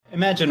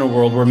Imagine a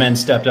world where men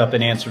stepped up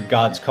and answered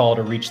God's call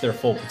to reach their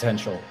full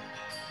potential.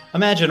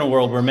 Imagine a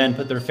world where men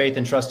put their faith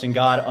and trust in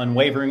God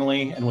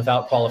unwaveringly and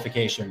without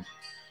qualification.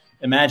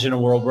 Imagine a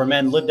world where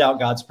men lived out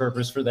God's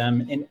purpose for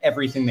them in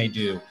everything they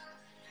do.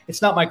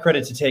 It's Not My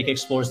Credit to Take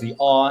explores the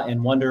awe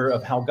and wonder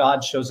of how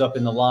God shows up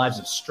in the lives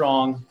of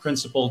strong,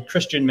 principled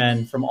Christian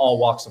men from all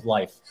walks of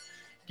life.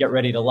 Get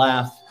ready to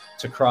laugh,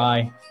 to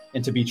cry,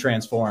 and to be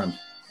transformed.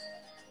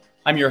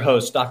 I'm your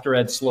host, Dr.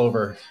 Ed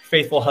Slover,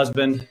 faithful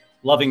husband,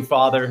 loving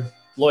father,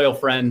 loyal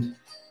friend,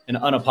 and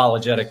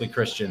unapologetically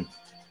Christian.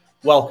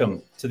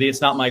 Welcome to the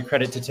It's Not My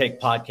Credit to Take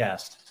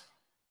podcast.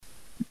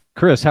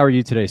 Chris, how are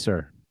you today,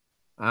 sir?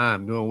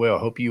 I'm doing well.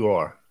 Hope you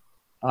are.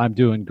 I'm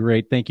doing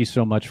great. Thank you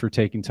so much for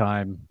taking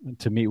time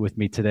to meet with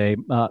me today.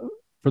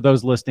 For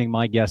those listening,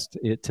 my guest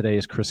today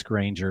is Chris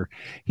Granger.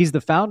 He's the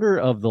founder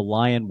of The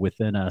Lion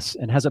Within Us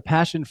and has a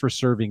passion for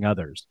serving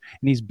others.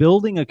 And he's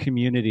building a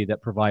community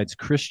that provides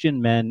Christian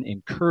men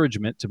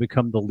encouragement to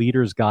become the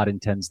leaders God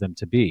intends them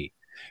to be.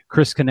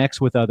 Chris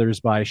connects with others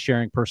by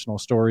sharing personal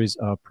stories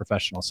of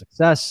professional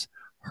success,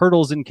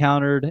 hurdles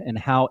encountered, and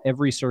how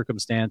every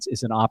circumstance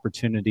is an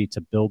opportunity to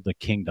build the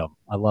kingdom.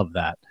 I love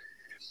that.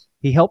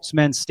 He helps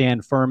men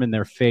stand firm in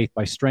their faith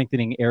by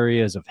strengthening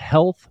areas of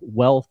health,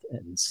 wealth,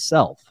 and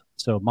self.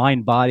 So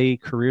mind, body,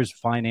 careers,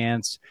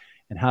 finance,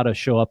 and how to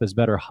show up as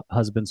better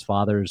husbands,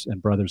 fathers, and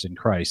brothers in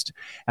Christ.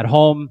 At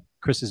home,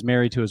 Chris is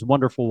married to his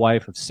wonderful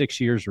wife of 6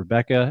 years,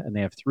 Rebecca, and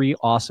they have 3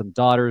 awesome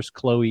daughters,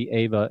 Chloe,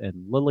 Ava,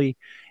 and Lily,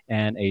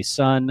 and a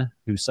son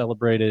who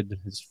celebrated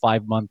his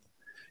 5-month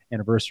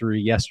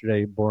anniversary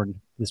yesterday, born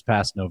this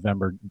past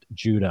November,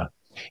 Judah.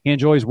 He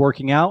enjoys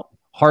working out,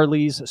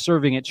 Harleys,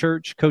 serving at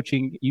church,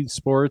 coaching youth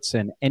sports,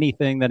 and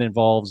anything that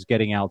involves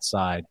getting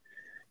outside.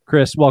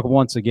 Chris, welcome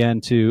once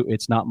again to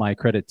It's Not My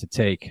Credit to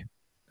Take.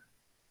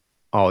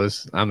 Oh,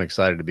 I'm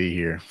excited to be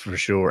here for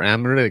sure. And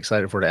I'm really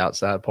excited for the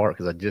outside part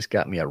because I just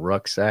got me a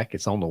rucksack.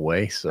 It's on the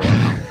way, so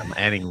I'm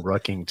adding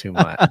rucking to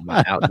my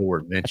outdoor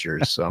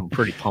adventures. So I'm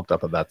pretty pumped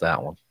up about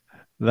that one.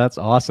 That's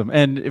awesome.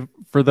 And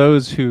for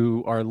those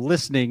who are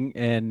listening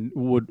and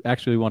would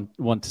actually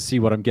want to see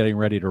what I'm getting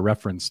ready to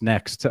reference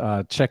next,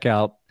 check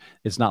out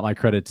It's Not My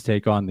Credit to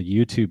Take on the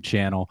YouTube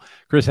channel.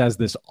 Chris has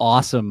this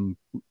awesome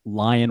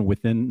Lion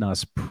Within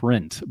Us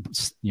print,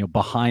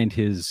 behind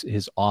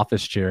his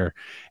office chair,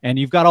 and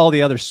you've got all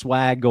the other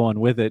swag going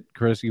with it,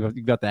 Chris.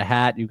 You've got the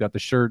hat, you've got the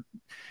shirt.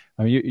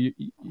 I mean,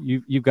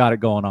 you've got it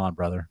going on,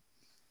 brother.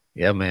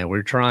 Yeah, man,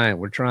 we're trying,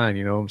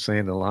 you know what I'm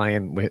saying? The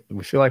Lion,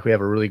 we feel like we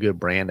have a really good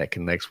brand that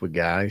connects with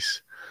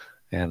guys.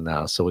 And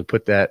so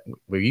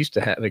we used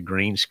to have a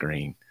green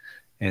screen,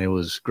 and it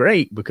was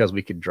great because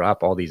we could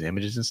drop all these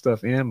images and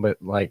stuff in.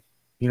 But when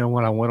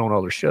I went on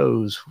other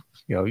shows,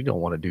 you don't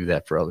want to do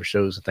that for other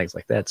shows and things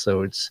like that.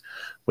 So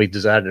we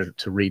decided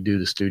to redo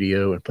the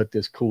studio and put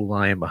this cool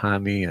lion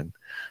behind me. And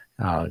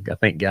I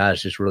think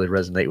guys just really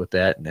resonate with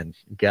that, and then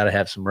you got to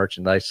have some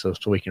merchandise so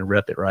we can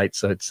rep it right.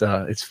 So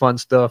it's fun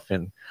stuff,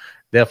 and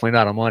definitely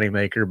not a money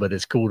maker, but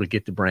it's cool to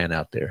get the brand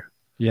out there.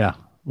 Yeah,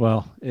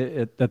 well,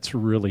 that's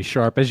really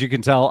sharp. As you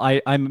can tell,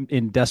 I'm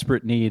in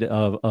desperate need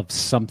of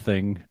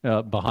something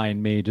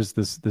behind me. Just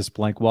this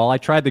blank wall. I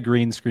tried the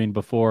green screen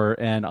before,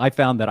 and I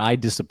found that I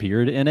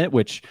disappeared in it.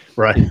 Which,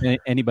 right, if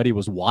anybody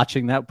was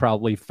watching that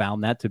probably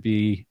found that to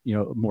be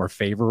more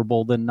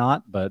favorable than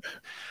not. But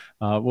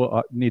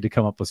we'll need to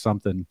come up with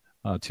something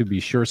to be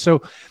sure.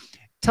 So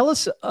tell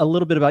us a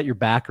little bit about your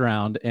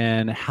background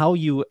and how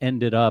you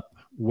ended up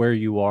where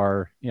you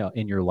are,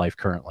 in your life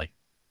currently.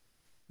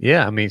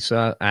 Yeah, I mean,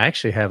 so I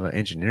actually have an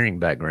engineering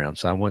background.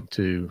 So I went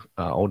to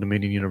Old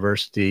Dominion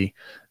University,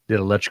 did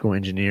electrical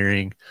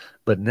engineering,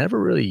 but never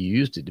really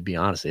used it, to be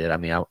honest. I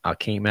mean, I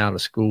came out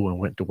of school and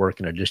went to work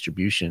in a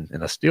distribution,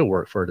 and I still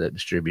work for that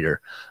distributor.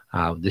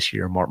 This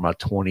year marked my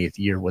 20th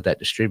year with that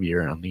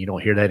distributor. I mean, you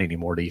don't hear that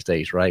anymore these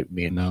days, right?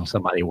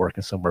 Somebody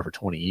working somewhere for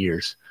 20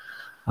 years.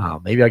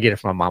 Maybe I get it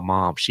from my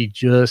mom. She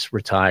just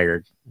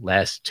retired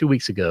 2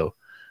 weeks ago,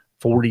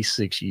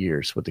 46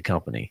 years with the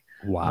company.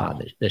 Wow.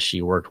 That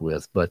she worked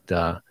with. But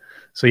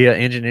so yeah,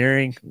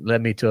 engineering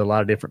led me to a lot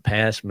of different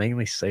paths,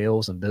 mainly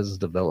sales and business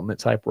development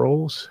type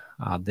roles.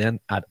 Then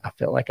I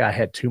felt like I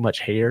had too much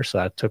hair, so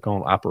I took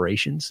on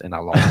operations, and I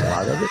lost a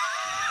lot of it.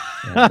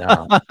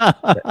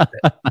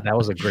 And that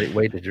was a great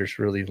way to just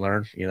really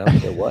learn,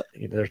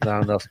 there's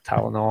not enough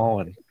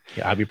Tylenol and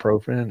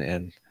ibuprofen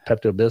and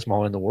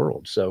Pepto-Bismol in the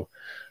world. So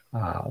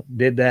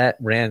did that,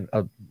 ran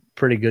a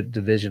pretty good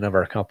division of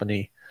our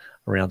company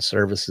around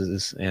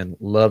services and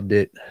loved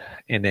it.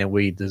 And then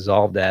we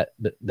dissolved that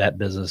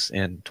business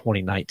in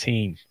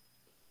 2019.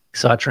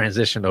 So I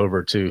transitioned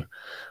over to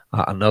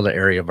another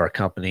area of our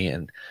company,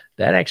 and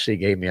that actually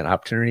gave me an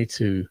opportunity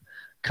to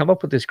come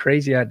up with this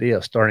crazy idea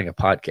of starting a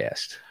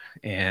podcast.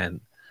 And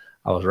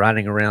I was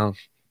riding around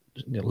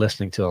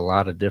listening to a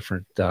lot of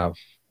different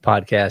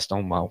podcasts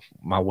on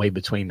my way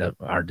between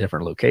our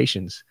different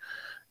locations.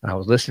 And I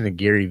was listening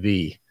to Gary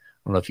Vee.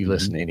 I don't know if you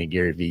listen to any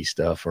Gary Vee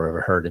stuff or ever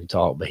heard him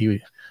talk, but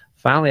he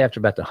finally, after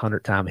about the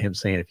 100th time, him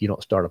saying, if you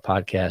don't start a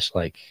podcast,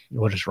 like,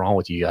 what is wrong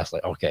with you? I was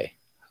like, okay,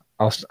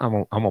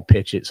 I'm gonna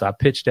pitch it. So I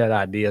pitched that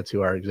idea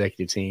to our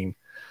executive team.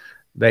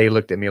 They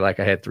looked at me like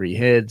I had three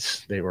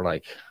heads. They were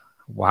like,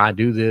 why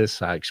do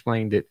this? I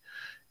explained it.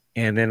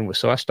 And then,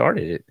 so I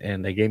started it,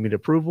 and they gave me the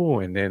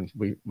approval. And then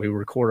we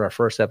recorded our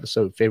first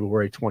episode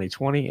February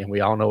 2020, and we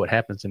all know what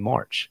happens in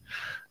March.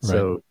 Right.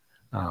 So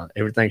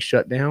everything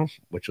shut down,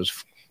 which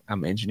was,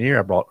 I'm an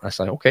engineer. I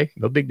said, okay,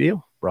 no big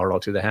deal. Brought it all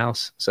to the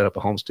house, set up a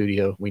home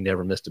studio. We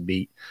never missed a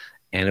beat.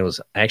 And it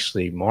was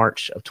actually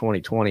March of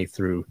 2020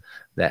 through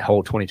that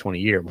whole 2020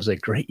 year. It was a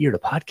great year to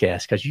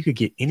podcast because you could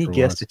get any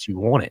guest that you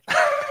wanted.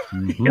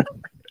 Mm-hmm.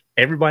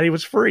 Everybody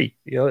was free.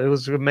 It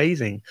was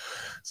amazing.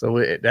 So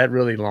that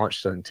really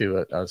launched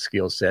into a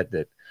skill set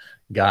that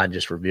God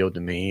just revealed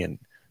to me, and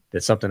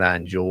that's something I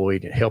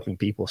enjoyed, and helping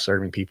people,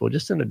 serving people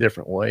just in a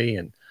different way.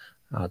 And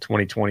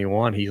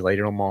 2021, He laid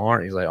it on my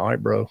heart. He's like, all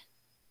right, bro,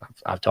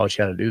 I've taught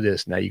you how to do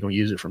this. Now you're going to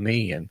use it for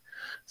me. And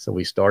so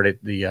we started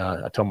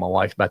I told my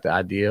wife about the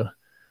idea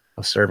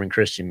of serving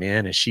Christian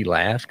men, and she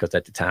laughed because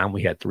at the time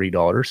we had 3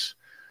 daughters.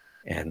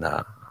 And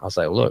I was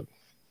like, look,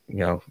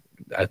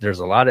 there's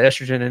a lot of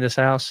estrogen in this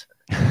house.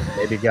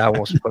 Maybe God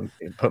wants to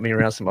put me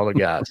around some other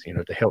guys,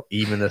 to help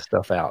even this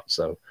stuff out.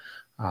 So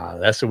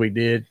that's what we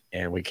did.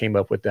 And we came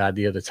up with the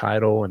idea of the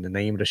title and the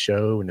name of the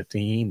show and the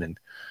theme. And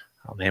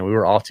we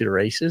were off to the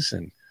races.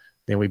 And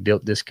then we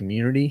built this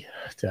community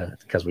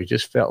because we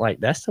just felt like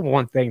that's the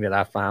one thing that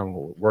I found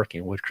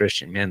working with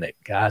Christian men that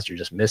guys are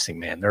just missing,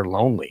 man. They're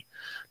lonely.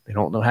 They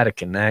don't know how to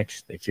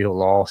connect. They feel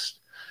lost.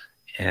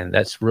 And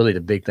that's really the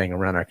big thing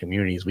around our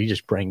community is we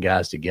just bring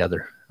guys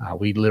together.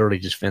 We literally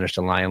just finished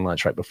a Lion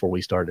Lunch right before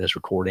we started this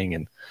recording.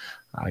 And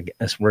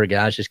that's where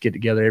guys just get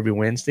together every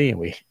Wednesday, and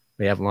we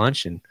have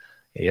lunch. And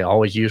it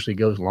always usually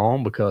goes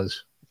long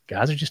because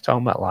guys are just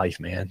talking about life,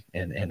 man,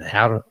 and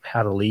how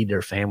to lead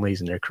their families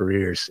and their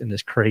careers in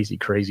this crazy,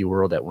 crazy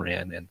world that we're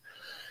in. And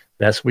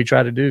that's what we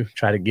try to do,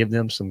 try to give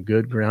them some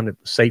good, grounded,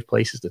 safe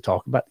places to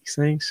talk about these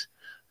things,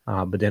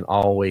 but then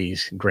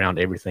always ground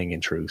everything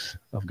in truth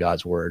of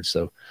God's word.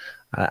 So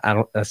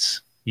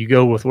you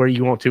go with where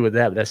you want to with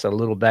that, but that's a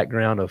little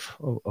background of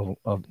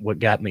what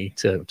got me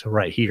to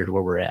right here to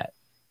where we're at.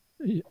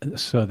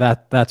 So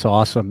that's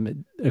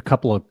awesome. A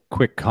couple of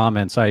quick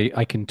comments.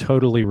 I can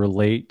totally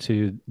relate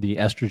to the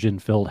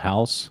estrogen-filled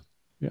house.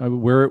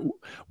 We're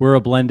a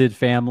blended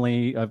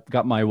family. I've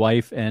got my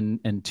wife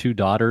and 2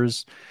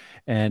 daughters,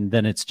 and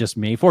then it's just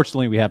me.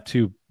 Fortunately, we have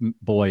 2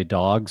 boy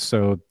dogs,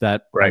 so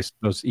that right. I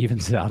suppose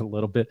evens out a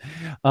little bit.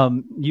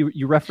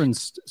 You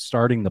referenced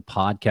starting the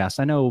podcast.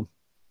 I know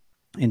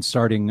in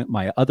starting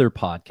my other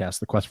podcast,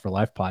 the Quest for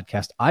Life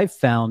podcast, I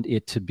found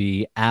it to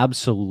be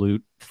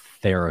absolute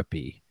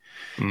therapy.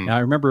 Now, I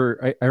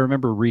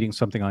remember reading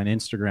something on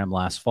Instagram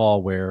last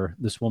fall where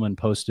this woman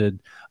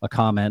posted a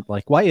comment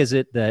like, why is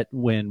it that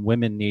when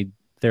women need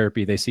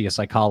therapy, they see a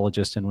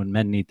psychologist, and when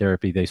men need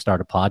therapy, they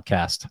start a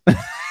podcast?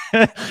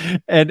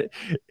 And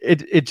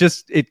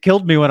it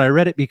killed me when I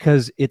read it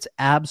because it's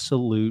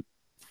absolute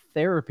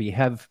therapy.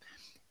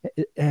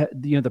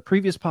 The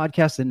previous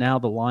podcast and now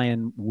the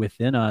Lion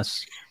Within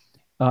Us,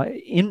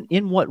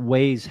 in what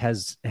ways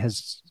has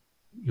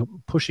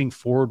pushing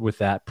forward with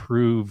that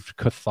proved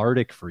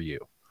cathartic for you?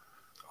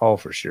 Oh,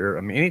 for sure.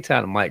 I mean,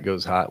 anytime the mic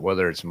goes hot,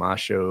 whether it's my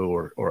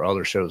show or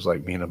other shows,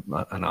 like being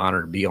an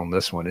honor to be on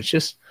this one,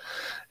 it's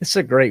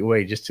a great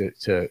way just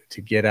to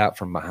get out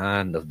from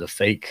behind the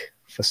fake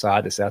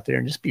facade that's out there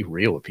and just be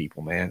real with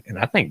people, man. And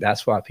I think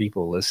that's why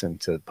people listen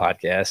to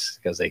podcasts,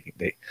 because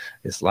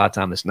it's a lot of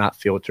time it's not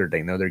filtered.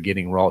 They know they're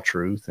getting raw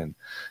truth. And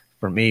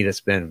for me,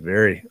 that's been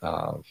very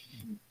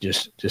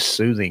just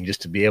soothing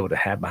just to be able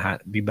to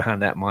be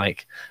behind that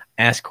mic,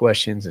 ask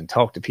questions and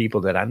talk to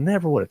people that I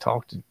never would have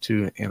talked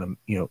to in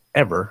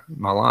ever in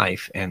my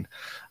life. And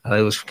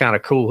it was kind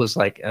of cool. It was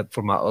like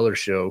for my other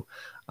show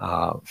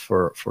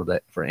for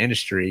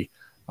industry,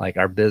 like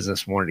our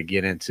business wanted to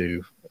get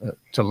into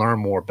to learn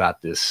more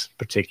about this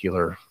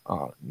particular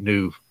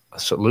new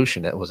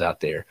solution that was out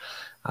there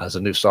as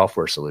a new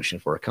software solution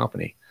for a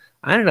company.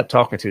 I ended up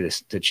talking to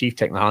the chief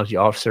technology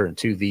officer and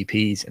 2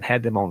 VPs and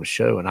had them on the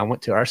show. And I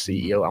went to our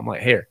CEO. I'm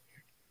like, here,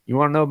 you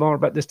want to know more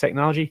about this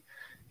technology?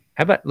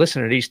 How about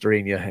listen to these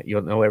 3 and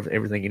you'll know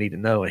everything you need to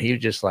know? And he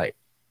was just like,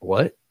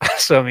 what?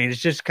 So, I mean,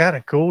 it's just kind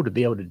of cool to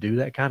be able to do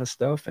that kind of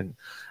stuff and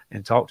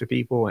talk to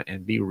people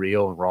and be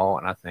real and raw.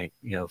 And I think,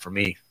 for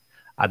me,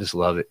 I just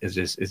love it.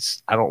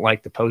 I don't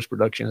like the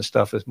post-production and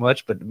stuff as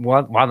much, but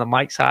while the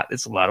mic's hot,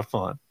 it's a lot of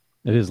fun.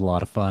 It is a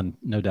lot of fun,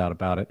 no doubt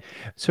about it.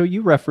 So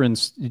you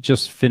referenced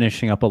just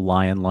finishing up a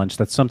Lion Lunch.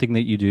 That's something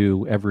that you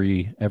do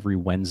every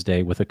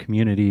Wednesday with a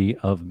community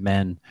of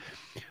men.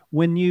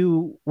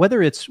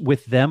 Whether it's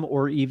with them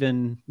or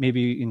even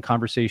maybe in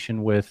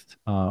conversation with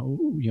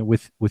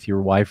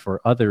your wife or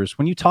others,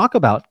 when you talk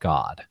about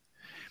God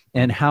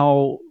and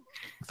how,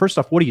 first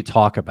off, what do you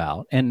talk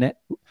about, and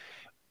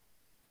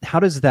how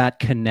does that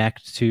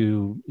connect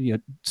to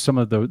some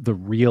of the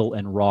real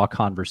and raw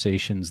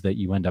conversations that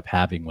you end up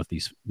having with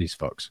these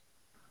folks?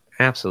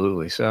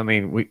 Absolutely. So, I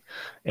mean,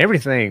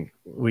 everything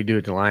we do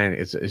at the Lion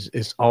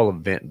is all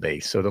event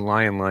based. So the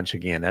Lion Lunch,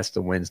 again, that's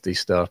the Wednesday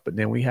stuff. But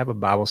then we have a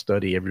Bible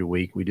study every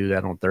week. We do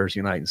that on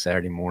Thursday night and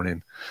Saturday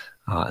morning.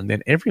 And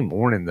then every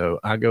morning, though,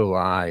 I go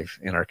live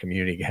in our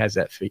community. It has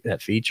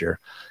that feature,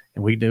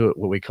 and we do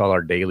what we call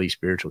our daily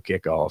spiritual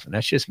kickoff. And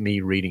that's just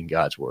me reading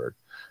God's word.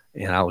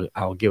 And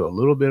I'll give a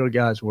little bit of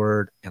God's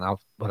word, and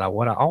what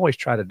I always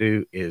try to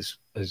do is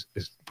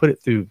put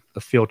it through a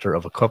filter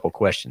of a couple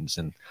questions.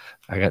 And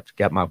I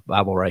got my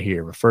Bible right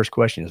here. The first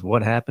question is,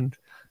 what happened?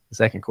 The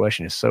second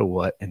question is, so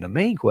what? And the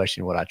main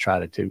question, what I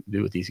try to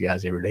do with these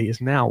guys every day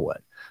is, now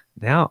what?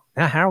 Now,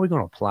 how are we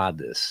going to apply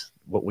this,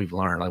 what we've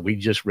learned? Like, we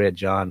just read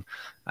John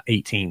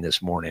 18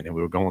 this morning, and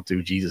we were going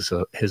through Jesus,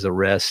 his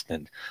arrest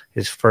and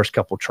his first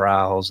couple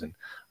trials, and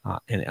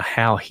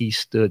how he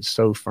stood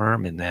so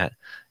firm in that.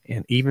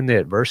 And even the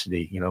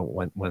adversity,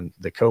 when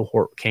the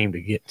cohort came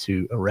to get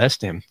to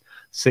arrest him,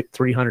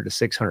 300 to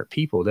 600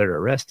 people there to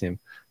arrest him,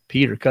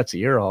 Peter cuts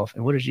the ear off.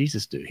 And what does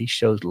Jesus do? He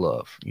shows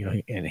love,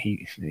 and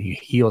he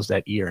heals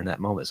that ear in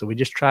that moment. So we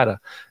just try to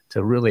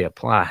really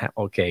apply,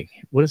 okay,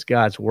 what does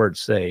God's word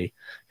say?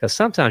 Because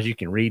sometimes you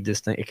can read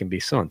this thing, it can be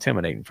so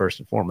intimidating, first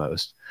and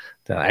foremost,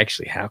 that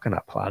actually, how can I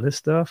apply this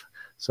stuff?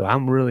 So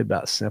I'm really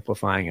about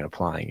simplifying and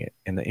applying it.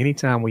 And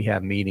anytime we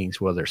have meetings,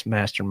 whether it's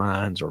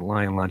masterminds or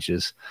Lion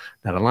Lunches,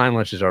 now the Lion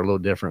Lunches are a little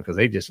different because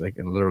they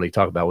can literally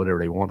talk about whatever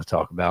they want to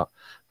talk about.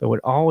 But it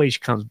always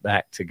comes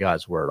back to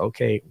God's word.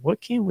 Okay, what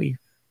can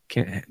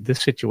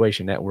this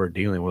situation that we're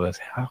dealing with,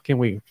 how can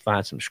we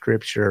find some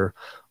scripture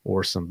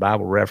or some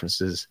Bible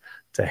references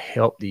to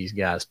help these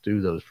guys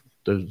through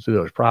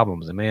those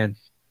problems? And man,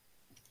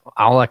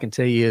 all I can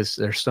tell you is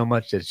there's so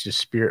much that's just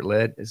spirit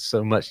led. It's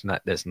so much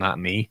that's not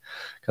me,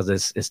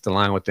 because it's the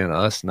line within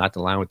us, not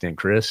the line within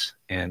Chris.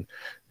 And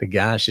the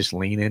guys just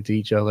lean into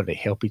each other. They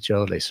help each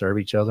other. They serve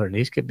each other. And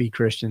these could be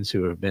Christians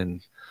who have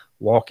been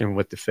walking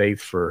with the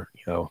faith for,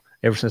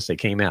 ever since they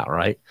came out,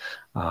 right?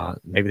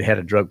 Maybe they had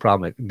a drug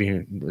problem.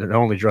 Their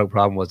only drug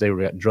problem was they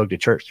were drugged to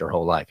church their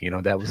whole life.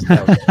 That was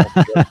the only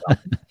drug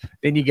problem.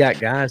 Then you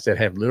got guys that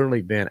have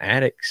literally been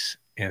addicts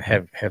and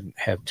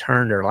have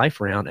turned their life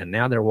around, and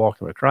now they're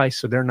walking with Christ.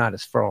 So they're not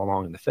as far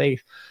along in the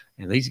faith.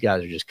 And these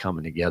guys are just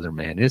coming together,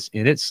 man.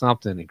 It's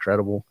something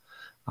incredible.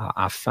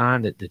 I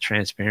find that the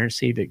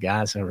transparency that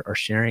guys are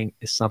sharing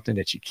is something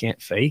that you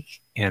can't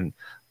fake. And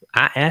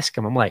I ask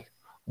them, I'm like,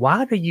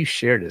 why do you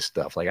share this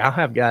stuff? Like, I'll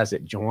have guys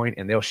that join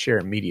and they'll share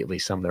immediately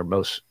some of their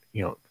most,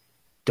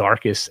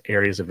 darkest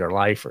areas of their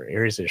life, or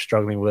areas they're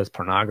struggling with,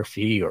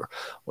 pornography or,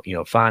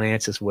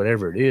 finances,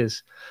 whatever it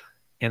is.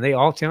 And they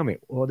all tell me,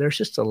 well, there's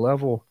just a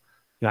level,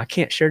 I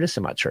can't share this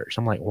in my church.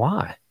 I'm like,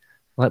 why?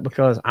 Like,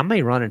 because I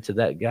may run into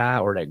that guy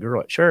or that girl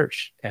at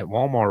church, at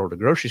Walmart or the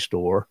grocery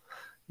store,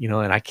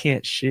 and I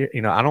can't share,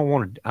 I don't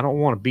want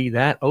to be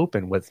that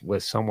open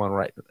with someone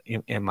right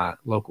in my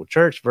local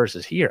church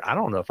versus here. I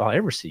don't know if I'll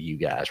ever see you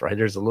guys, right?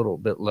 There's a little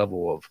bit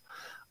level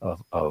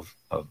of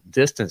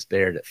distance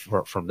there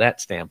from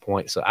that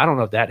standpoint. So I don't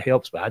know if that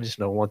helps, but I just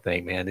know one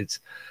thing, man,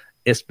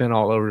 it's been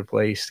all over the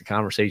place. The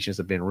conversations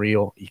have been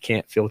real. You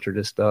can't filter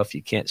this stuff.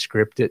 You can't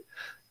script it.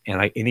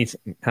 And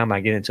anytime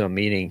I get into a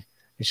meeting,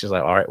 it's just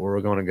like, all right, where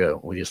we're going to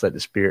go. We just let the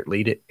Spirit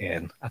lead it.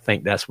 And I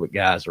think that's what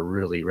guys are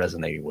really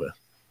resonating with.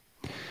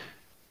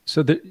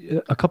 So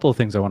a couple of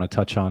things I want to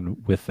touch on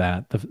with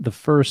that. The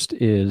first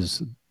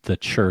is the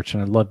church,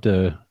 and I'd love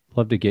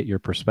to get your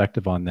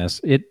perspective on this.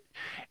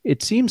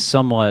 It seems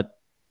somewhat,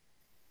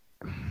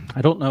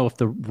 I don't know if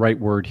the right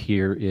word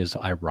here is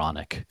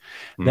ironic,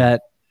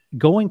 that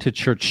going to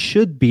church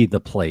should be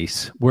the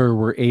place where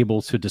we're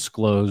able to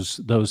disclose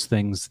those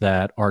things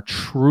that are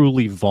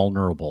truly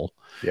vulnerable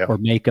or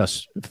make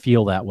us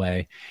feel that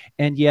way.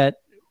 And yet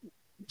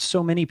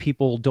so many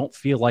people don't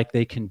feel like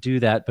they can do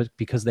that, but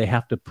because they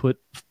have to put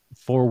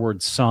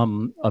forward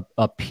some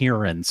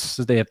appearance,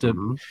 they have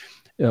to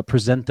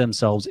present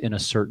themselves in a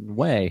certain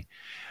way.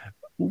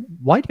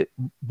 Why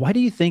do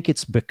you think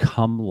it's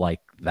become like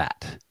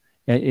that?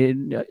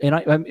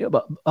 I'm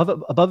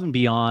above and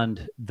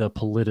beyond the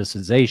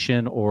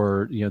politicization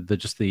or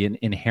just the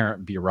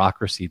inherent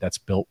bureaucracy that's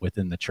built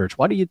within the church.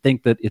 Why do you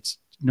think that it's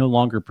no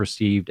longer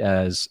perceived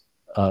as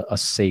a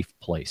safe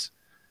place?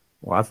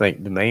 Well, I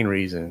think the main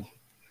reason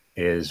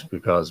is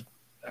because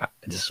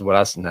this is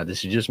what now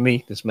this is just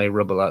me. This may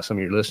rub some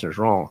of your listeners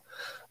wrong,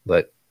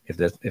 but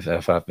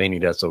if I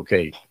think that's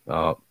okay,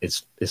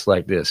 it's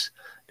like this: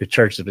 the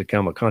church has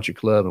become a country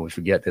club, and we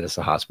forget that it's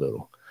a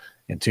hospital.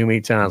 And too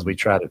many times we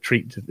try to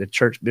treat the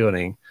church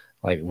building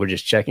like we're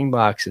just checking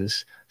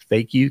boxes.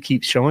 Fake you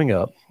keeps showing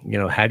up.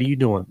 How do you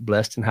doing?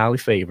 Blessed and highly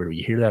favored.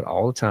 You hear that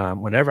all the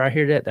time. Whenever I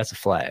hear that, that's a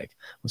flag.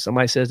 When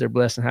somebody says they're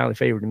blessed and highly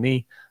favored to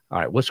me, all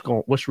right,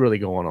 what's really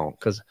going on?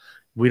 Because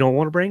we don't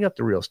want to bring up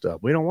the real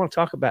stuff. We don't want to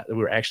talk about that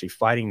we're actually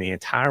fighting the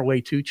entire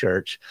way to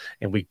church,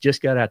 and we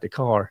just got out the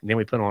car, and then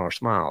we put on our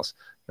smiles.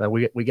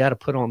 Like we got to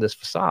put on this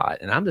facade.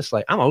 And I'm just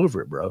like, I'm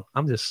over it, bro.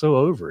 I'm just so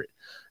over it.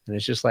 And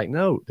it's just like,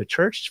 no, the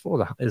church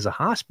is a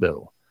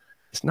hospital.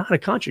 It's not a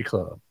country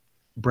club.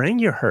 Bring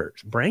your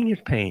hurts, bring your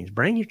pains,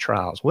 bring your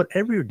trials,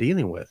 whatever you're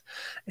dealing with,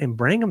 and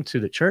bring them to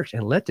the church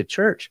and let the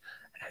church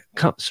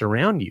come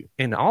surround you.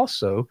 And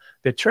also,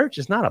 the church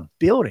is not a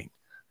building.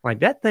 Like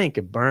that thing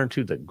could burn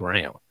to the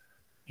ground.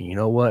 And you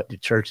know what? The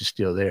church is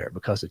still there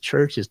because the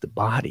church is the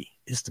body,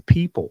 it's the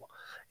people.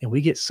 And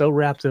we get so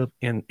wrapped up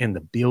in the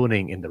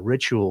building and the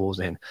rituals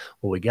and,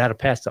 well, we got to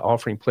pass the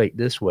offering plate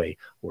this way,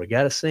 or we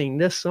got to sing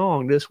this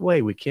song this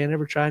way. We can't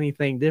ever try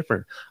anything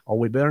different. Or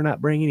we better not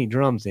bring any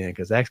drums in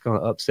because that's going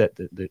to upset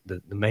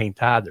the main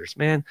tithers.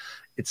 Man,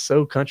 it's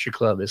so country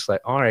club. It's like,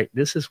 all right,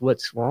 this is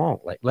what's wrong.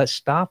 Like, let's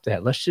stop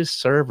that. Let's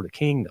just serve the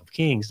King of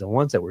Kings, the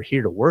ones that we're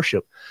here to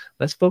worship.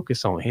 Let's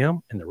focus on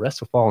him and the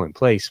rest will fall in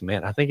place.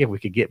 Man, I think if we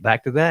could get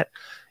back to that,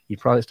 you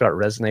probably start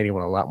resonating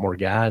with a lot more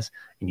guys,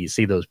 and you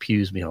see those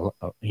pews being,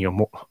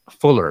 more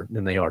fuller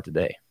than they are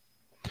today.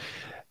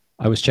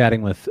 I was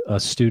chatting with a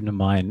student of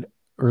mine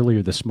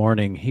earlier this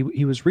morning.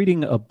 He was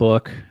reading a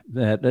book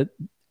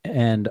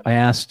and I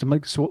asked him,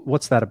 like, so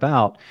what's that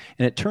about?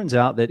 And it turns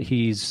out that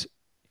he's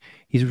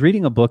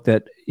reading a book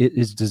that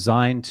is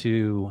designed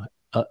to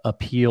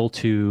appeal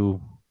to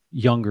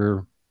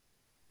younger,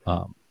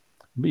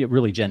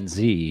 really Gen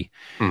Z,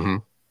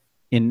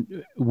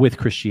 with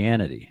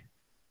Christianity.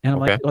 And I'm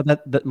like, oh,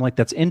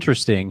 that's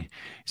interesting.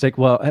 He's like,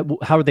 well,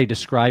 how are they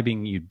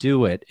describing you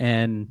do it?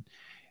 And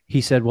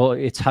he said, well,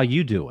 it's how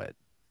you do it.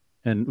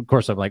 And of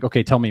course, I'm like,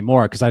 okay, tell me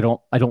more, because I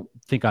don't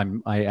think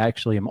I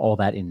actually am all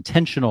that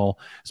intentional,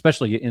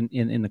 especially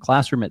in the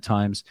classroom at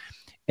times.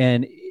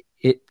 And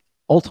it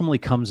ultimately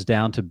comes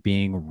down to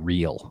being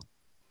real.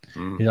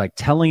 You're like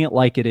telling it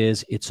like it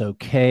is. It's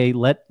okay.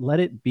 Let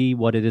it be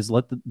what it is.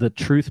 Let the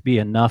truth be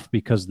enough,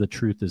 because the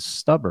truth is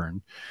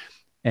stubborn.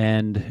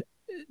 And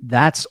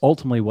that's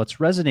ultimately what's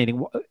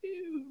resonating.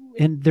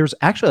 And there's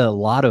actually a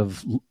lot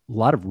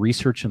of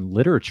research and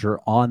literature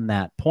on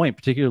that point,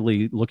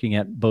 particularly looking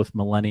at both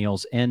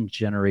millennials and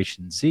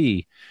Generation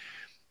Z.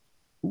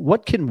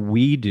 What can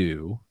we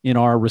do in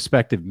our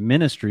respective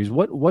ministries?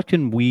 What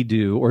can we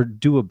do or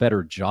do a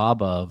better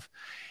job of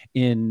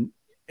in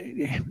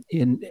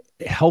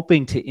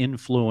helping to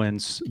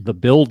influence the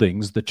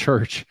buildings, the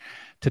church,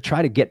 to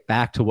try to get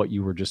back to what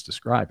you were just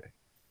describing?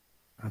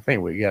 I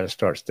think we got to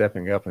start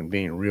stepping up and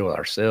being real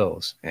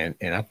ourselves. And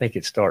I think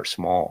it starts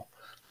small.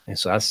 And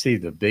so I see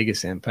the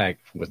biggest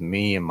impact with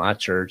me and my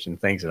church and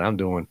things that I'm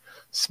doing,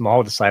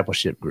 small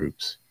discipleship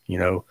groups,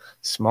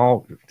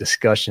 small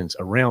discussions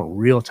around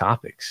real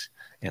topics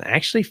and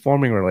actually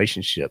forming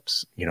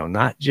relationships,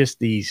 not just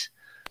these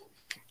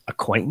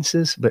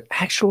acquaintances, but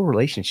actual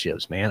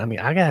relationships, man. I mean,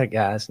 I got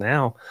guys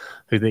now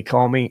who they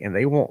call me and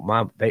they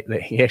want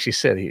he actually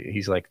said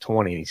he's like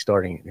 20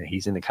 and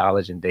he's into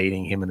college and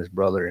dating, him and his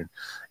brother,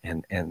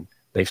 and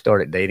they've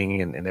started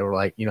dating and they were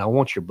like, I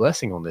want your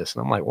blessing on this.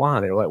 And I'm like,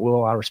 why? They're like,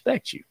 well, I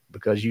respect you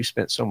because you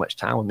spent so much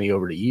time with me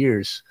over the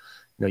years.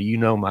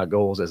 My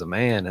goals as a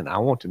man, and I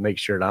want to make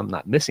sure that I'm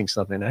not missing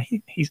something. Now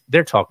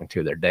they're talking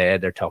to their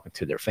dad, they're talking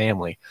to their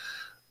family,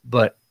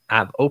 but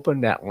I've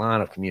opened that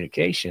line of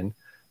communication.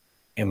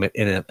 And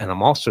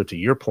I'm also, to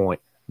your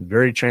point,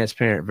 very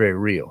transparent, very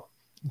real,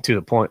 to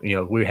the point,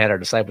 we had our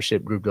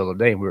discipleship group the other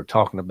day and we were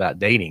talking about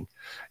dating,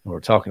 and we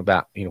were talking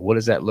about, what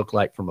does that look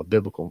like from a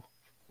biblical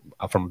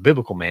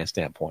man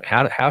standpoint?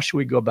 How should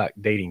we go about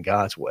dating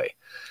God's way?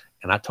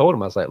 And I told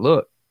him, I was like,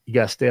 look, you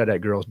got to stay out of that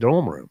girl's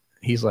dorm room.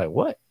 He's like,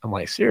 what? I'm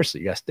like,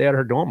 seriously, you got to stay out of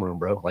her dorm room,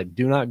 bro. Like,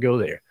 do not go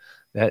there.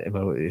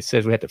 It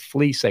says we have to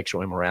flee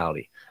sexual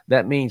immorality.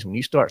 That means when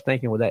you start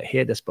thinking with that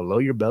head that's below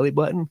your belly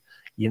button,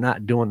 you're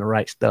not doing the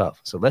right stuff.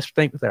 So let's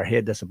think with our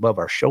head that's above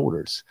our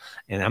shoulders.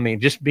 And I mean,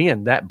 just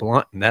being that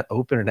blunt and that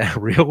open and that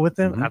real with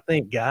them, I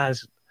think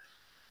guys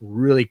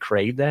really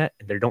crave that,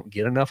 and they don't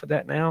get enough of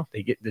that now.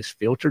 They get this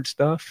filtered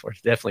stuff, or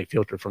it's definitely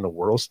filtered from the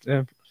world's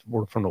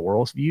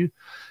view.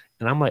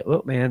 And I'm like,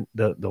 look, man,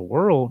 the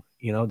world,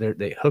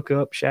 they hook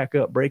up, shack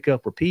up, break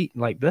up, repeat.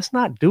 And like, let's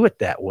not do it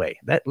that way.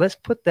 Let's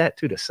put that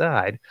to the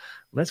side.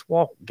 Let's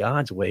walk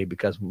God's way,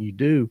 because when you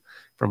do,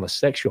 from a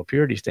sexual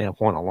purity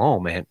standpoint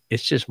alone, man,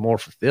 it's just more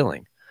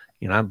fulfilling,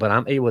 but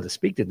I'm able to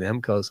speak to them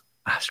because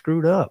I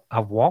screwed up.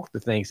 I've walked the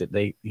things that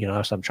they,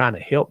 so I'm trying to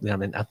help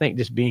them. And I think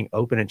just being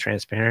open and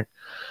transparent,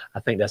 I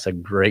think that's a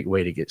great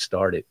way to get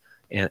started.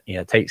 And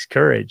it takes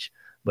courage,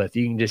 but if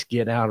you can just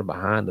get out of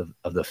behind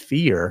of the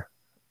fear,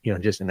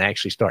 and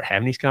actually start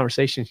having these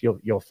conversations,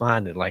 you'll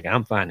find that, like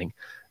I'm finding,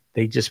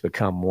 they just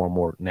become more and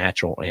more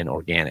natural and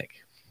organic.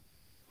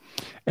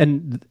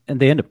 And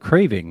they end up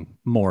craving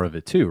more of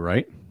it too,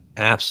 right?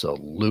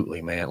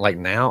 Absolutely, man. Like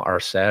now our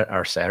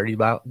Saturday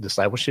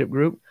discipleship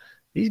group,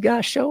 these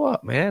guys show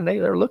up, man.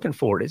 They're looking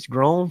for it. It's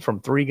grown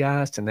from 3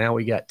 guys to now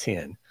we got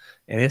 10.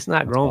 And it's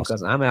not grown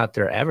because I'm out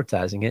there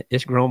advertising it.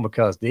 It's grown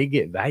because they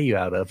get value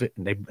out of it,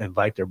 and they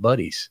invite their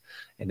buddies,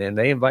 and then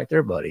they invite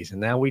their buddies.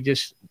 And now we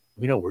just,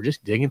 we're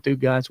just digging through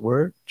God's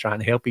word, trying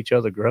to help each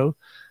other grow.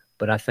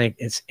 But I think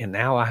and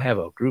now I have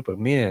a group of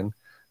men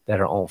that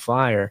are on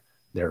fire,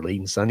 They're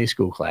leading Sunday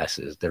school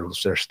classes.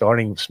 They're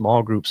starting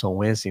small groups on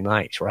Wednesday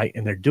nights, right?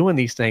 And they're doing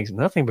these things,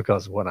 nothing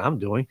because of what I'm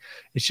doing.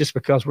 It's just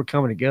because we're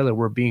coming together.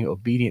 We're being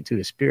obedient to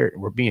the Spirit,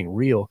 and we're being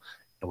real,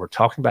 and we're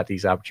talking about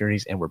these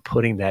opportunities, and we're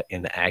putting that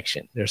into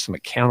action. There's some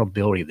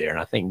accountability there, and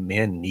I think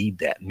men need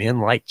that. Men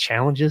like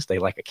challenges. They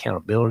like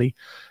accountability.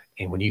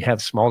 And when you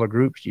have smaller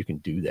groups, you can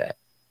do that.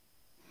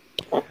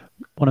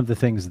 One of the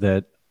things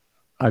that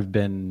I've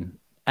been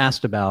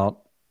asked about,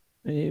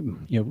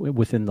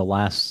 within the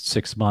last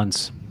 6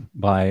 months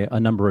by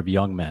a number of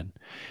young men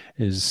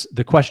is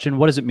the question,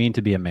 what does it mean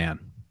to be a man,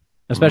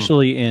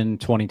 especially in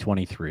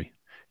 2023?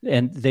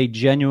 And they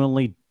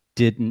genuinely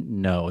didn't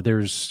know.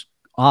 There's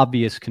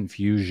obvious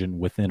confusion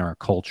within our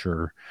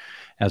culture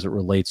as it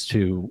relates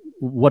to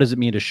what does it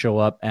mean to show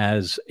up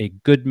as a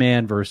good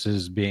man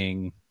versus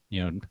being,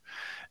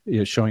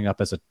 showing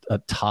up as a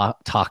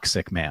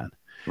toxic man.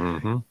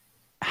 Mm-hmm.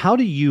 How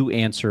do you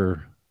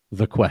answer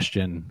the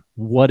question,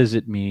 what does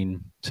it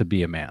mean to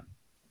be a man?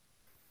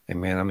 And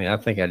man, I mean, I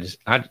think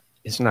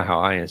it's not how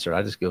I answer.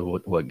 I just go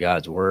with what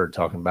God's word,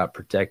 talking about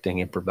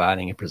protecting and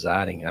providing and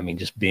presiding. I mean,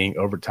 just being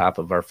over top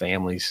of our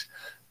families,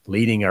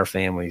 leading our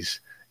families,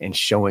 and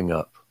showing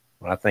up.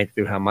 When I think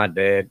through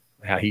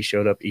how he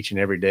showed up each and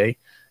every day,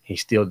 he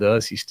still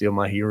does. He's still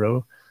my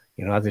hero.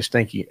 I just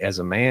think as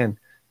a man,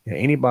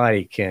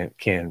 anybody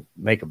can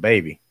make a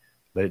baby,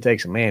 but it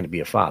takes a man to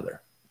be a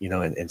father.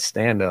 And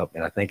stand up.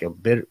 And I think a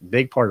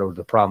big part of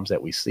the problems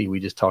that we see, we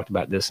just talked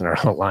about this in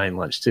our Lion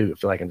Lunch too. I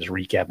feel like I'm just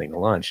recapping the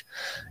lunch,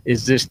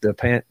 is just the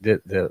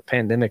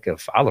pandemic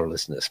of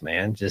fatherlessness,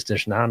 man. Just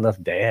there's not enough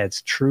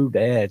true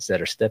dads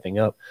that are stepping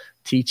up,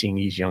 teaching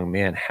these young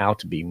men how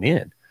to be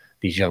men,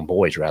 these young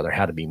boys rather,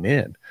 how to be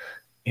men.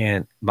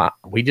 And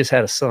we just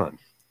had a son.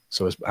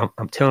 So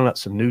I'm telling up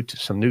some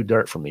new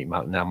dirt from me.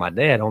 Now my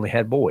dad only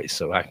had boys,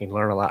 so I can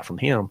learn a lot from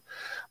him.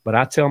 But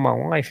I tell my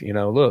wife,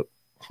 look,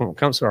 when it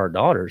comes to our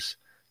daughters,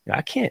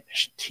 I can't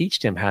teach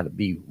them how to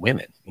be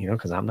women,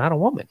 because I'm not a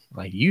woman.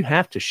 Like, you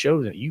have to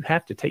show them, you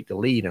have to take the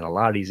lead in a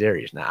lot of these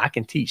areas. Now, I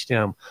can teach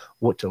them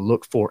what to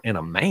look for in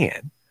a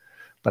man,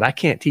 but I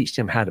can't teach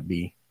them how to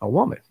be a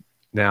woman.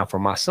 Now, for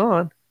my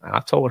son,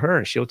 I've told her,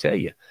 and she'll tell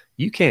you,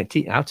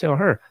 I'll tell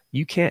her,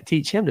 you can't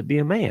teach him to be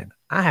a man.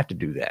 I have to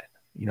do that.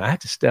 I have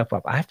to step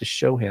up. I have to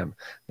show him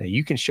that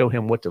you can show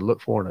him what to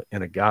look for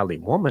in a godly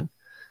woman.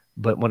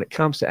 But when it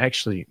comes to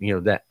actually,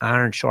 that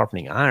iron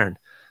sharpening iron,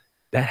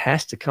 that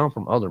has to come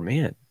from other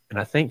men. And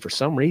I think for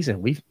some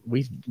reason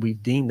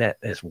we've deemed that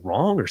as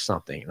wrong or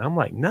something. And I'm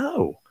like,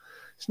 no,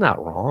 it's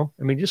not wrong.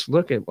 I mean, just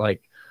look at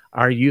like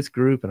our youth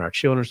group and our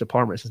children's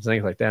departments and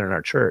things like that in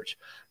our church.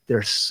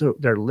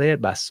 They're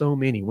led by so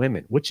many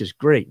women, which is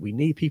great. We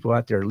need people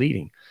out there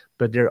leading,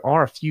 but there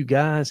are a few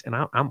guys, and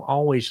I'm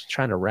always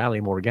trying to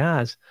rally more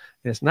guys.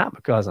 And it's not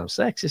because I'm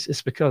sexist.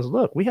 It's because,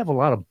 look, we have a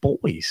lot of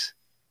boys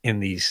in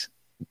these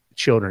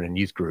children and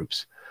youth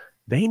groups.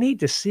 They need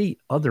to see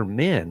other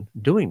men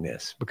doing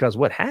this, because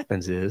what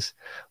happens is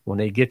when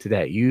they get to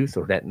that youth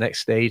or that next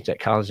stage, that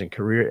college and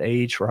career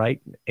age,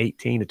 right,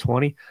 18 to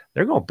 20,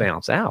 they're going to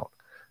bounce out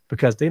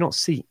because they don't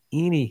see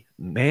any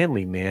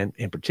manly men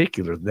in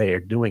particular there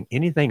doing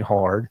anything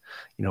hard.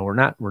 We're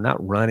not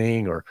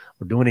running or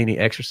we're doing any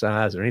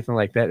exercise or anything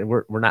like that. And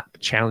we're not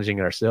challenging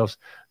ourselves.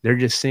 They're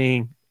just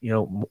seeing,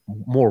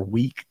 more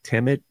weak,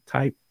 timid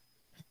type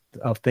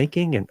of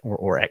thinking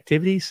or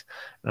activities.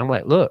 And I'm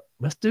like, look,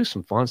 let's do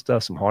some fun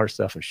stuff, some hard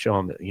stuff, and show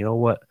them that,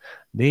 what,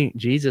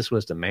 Jesus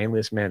was the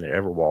manliest man that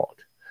ever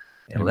walked.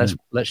 And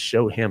let's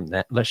show him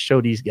that. Let's show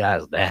these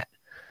guys that,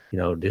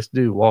 this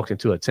dude walked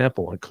into a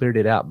temple and cleared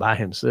it out by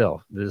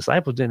himself. The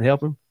disciples didn't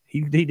help him.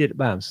 He did it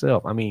by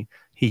himself. I mean,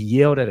 he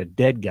yelled at a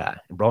dead guy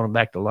and brought him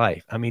back to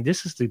life. I mean,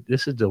 this is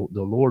the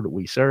Lord that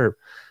we serve.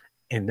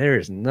 And there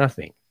is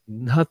nothing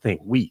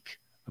weak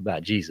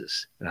about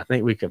Jesus. And I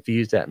think we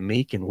confuse that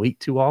meek and weak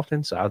too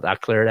often. So I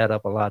clear that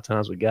up a lot of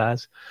times with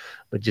guys,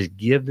 but just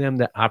give them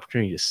the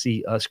opportunity to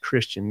see us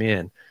Christian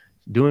men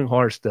doing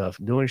hard stuff,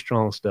 doing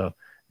strong stuff,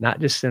 not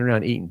just sitting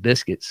around eating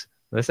biscuits.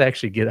 Let's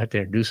actually get out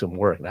there and do some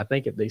work. And I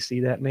think if they see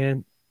that,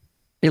 man,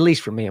 at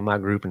least for me and my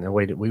group and the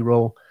way that we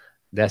roll,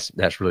 that's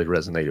really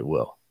resonated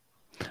well.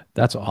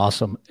 That's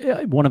awesome.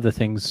 One of the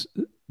things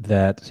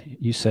that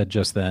you said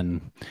just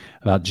then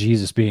about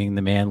Jesus being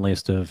the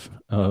manliest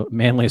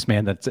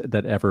man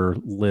that ever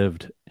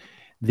lived.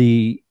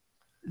 The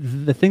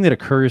thing that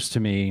occurs to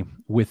me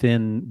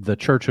within the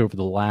church over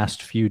the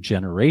last few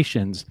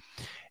generations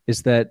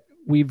is that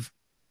we've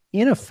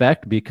in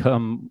effect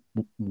become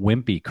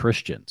wimpy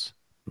Christians,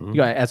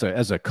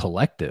 as a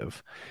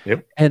collective.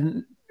 Yep.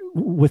 And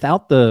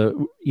without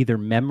the either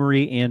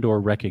memory and or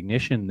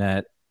recognition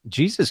that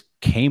Jesus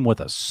came with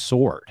a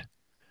sword.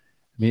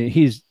 I mean,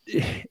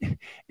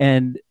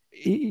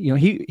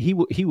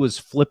 he was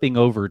flipping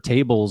over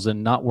tables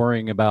and not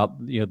worrying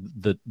about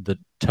the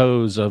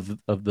toes of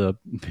the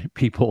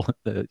people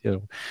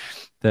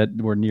that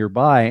were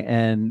nearby,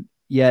 and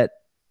yet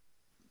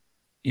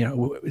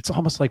it's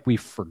almost like we've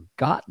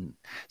forgotten.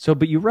 So,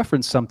 but you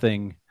referenced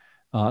something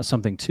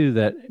something too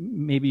that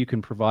maybe you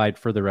can provide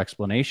further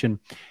explanation.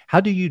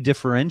 How do you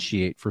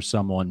differentiate for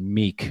someone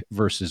meek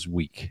versus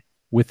weak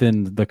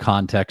within the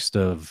context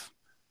of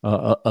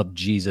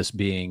Jesus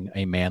being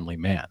a manly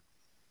man?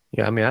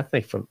 Yeah, I mean, I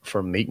think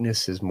for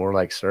meekness is more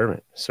like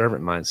servant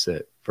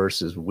mindset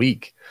versus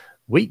weak.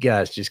 Weak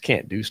guys just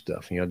can't do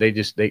stuff. You know,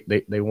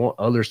 they want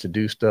others to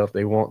do stuff.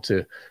 They want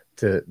to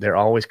they're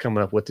always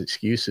coming up with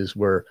excuses.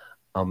 Where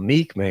a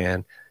meek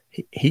man,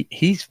 he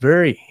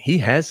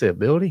has the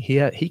ability.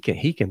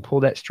 He can pull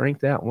that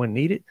strength out when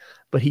needed,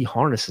 but he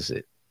harnesses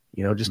it.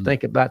 You know, just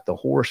think about the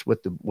horse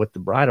with the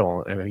bridle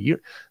on. I mean,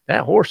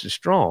 that horse is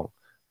strong,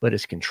 but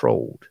it's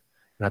controlled.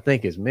 And I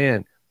think as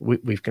men,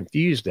 we've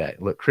confused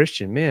that. Look,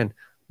 Christian men,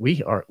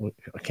 we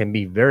can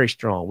be very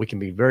strong. We can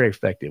be very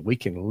effective. We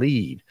can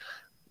lead,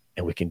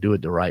 and we can do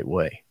it the right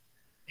way.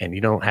 And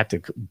you don't have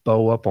to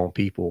bow up on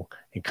people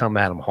and come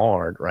at them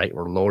hard, right?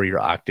 Or lower your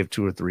octave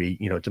 2 or 3,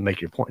 you know, to make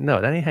your point. No,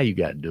 that ain't how you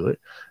got to do it.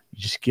 You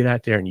just get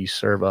out there and you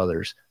serve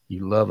others.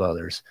 You love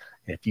others.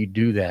 And if you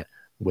do that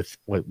with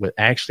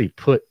actually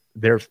put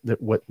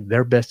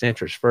their best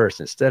interest first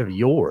instead of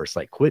yours,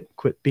 like quit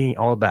being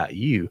all about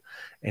you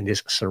and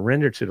just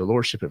surrender to the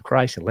lordship of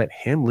Christ and let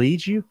him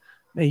lead you,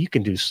 man, you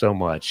can do so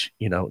much,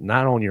 you know,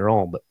 not on your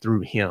own, but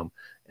through him.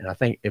 And I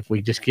think if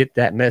we just get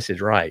that message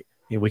right,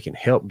 and we can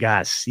help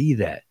guys see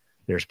that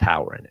there's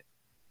power in it.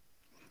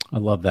 I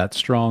love that.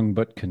 Strong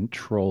but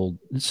controlled.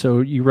 So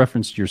you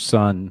referenced your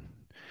son,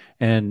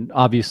 and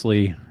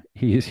obviously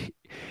he's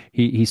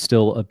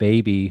still a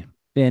baby,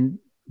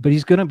 but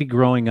he's going to be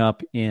growing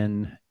up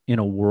in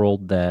a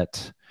world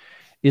that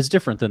is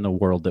different than the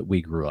world that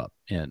we grew up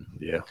in.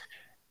 Yeah.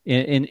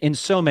 In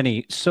so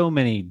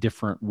many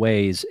different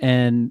ways.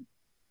 And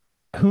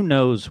who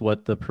knows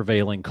what the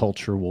prevailing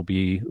culture will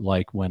be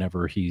like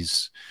whenever he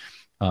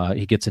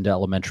gets into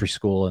elementary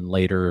school and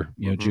later,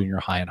 junior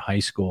high and high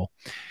school.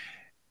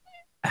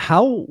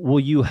 How will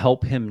you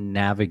help him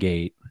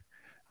navigate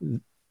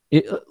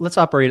it?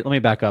 Let me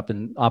back up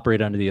and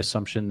operate under the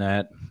assumption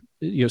that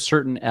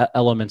certain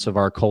elements of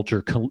our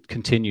culture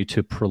continue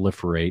to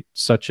proliferate,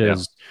 such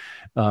as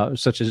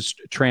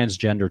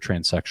transgender,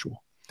 transsexual.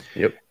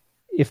 Yep.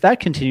 If that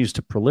continues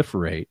to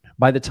proliferate,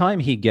 by the time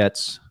he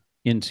gets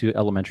into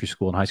elementary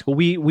school and high school,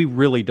 we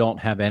really don't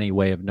have any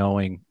way of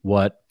knowing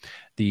what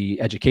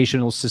the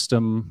educational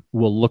system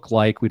will look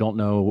like. We don't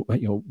know,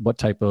 what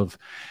type of,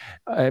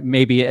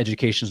 maybe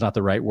education is not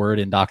the right word.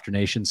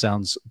 Indoctrination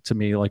sounds to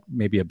me like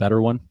maybe a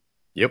better one.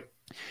 Yep.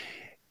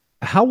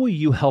 How will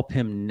you help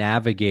him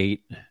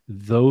navigate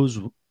those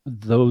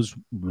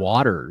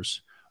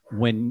waters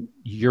when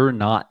you're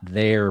not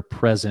there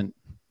present,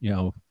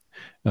 to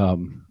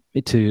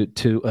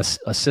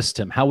assist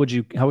him? How would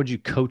you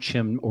coach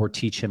him or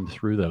teach him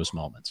through those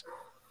moments?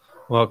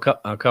 Well,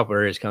 a couple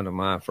areas come to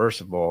mind.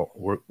 First of all,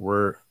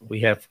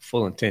 we have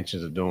full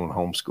intentions of doing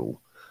homeschool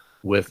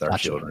with our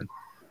children.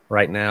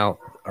 Right now,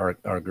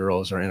 our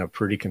girls are in a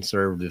pretty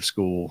conservative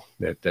school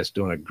that's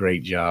doing a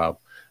great job.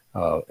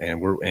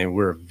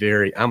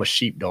 I'm a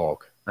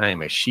sheepdog. I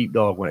am a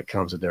sheepdog when it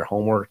comes to their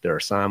homework, their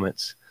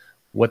assignments,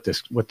 what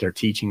they're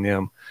teaching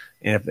them.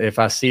 And if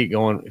I see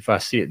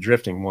it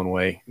drifting one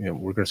way,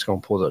 we're just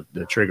going to pull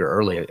the trigger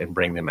early and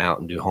bring them out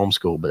and do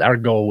homeschool. But our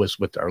goal was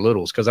with our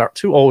littles, because our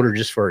two older,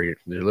 just for your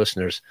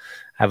listeners,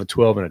 have a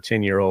 12 and a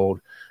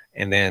 10-year-old,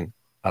 and then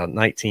a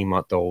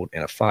 19-month-old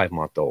and a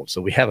 5-month-old.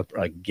 So we have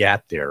a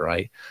gap there,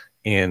 right?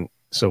 And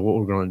so what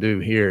we're going to do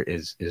here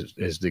is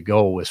the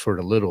goal is for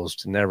the littles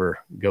to never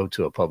go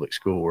to a public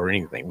school or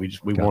anything. We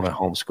want to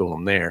homeschool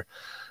them there.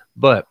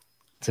 But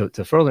to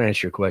further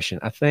answer your question,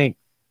 I think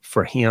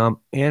for him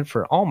and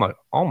for all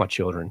my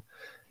children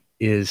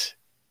is,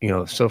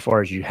 so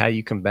far as how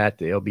you combat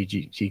the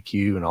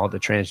LGBTQ and all the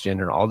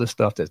transgender, all the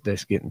stuff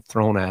that's getting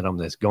thrown at them,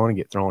 that's going to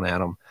get thrown at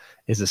them,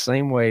 is the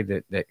same way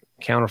that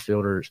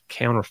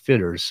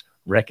counterfeiters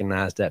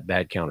recognize that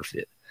bad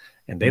counterfeit.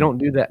 And they don't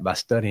do that by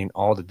studying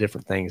all the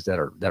different things that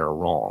are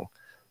wrong.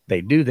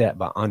 They do that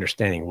by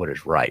understanding what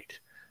is right.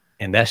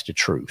 And that's the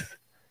truth.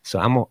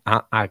 So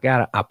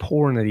I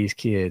pour into these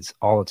kids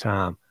all the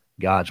time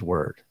God's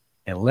word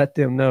and let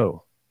them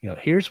know,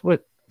 here's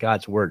what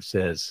God's word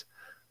says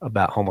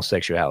about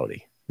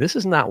homosexuality. This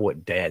is not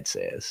what Dad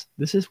says.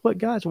 This is what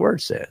God's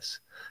word says.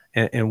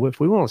 And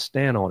if we want to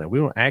stand on it, we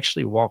want to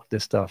actually walk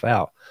this stuff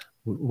out.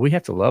 We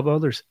have to love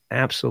others.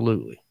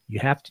 Absolutely. You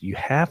have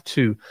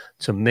to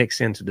mix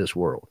into this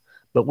world,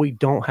 but we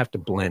don't have to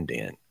blend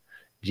in.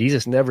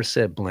 Jesus never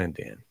said blend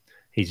in.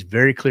 He's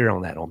very clear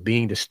on that, on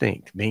being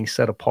distinct, being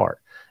set apart,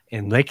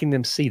 and making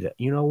them see that,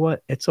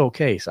 what, it's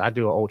okay. So I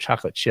do an old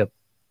chocolate chip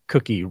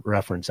cookie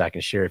reference I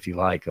can share if you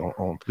like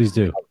on please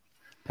do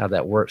how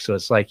that works. So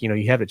it's like,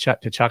 you have the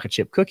chocolate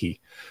chip cookie,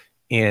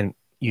 and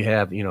you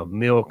have,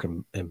 milk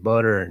and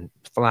butter and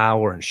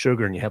flour and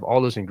sugar, and you have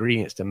all those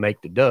ingredients to make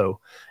the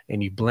dough,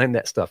 and you blend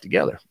that stuff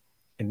together.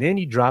 And then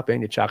you drop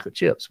in your chocolate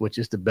chips, which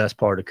is the best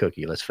part of the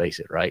cookie. Let's face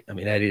it, right? I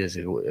mean, that is,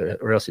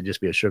 or else it'd just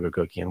be a sugar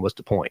cookie. And what's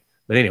the point?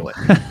 But anyway,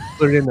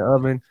 put it in the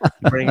oven,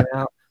 you bring it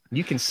out,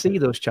 You can see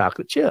those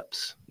chocolate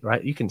chips,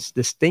 right? You can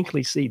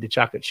distinctly see the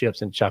chocolate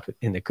chips and chocolate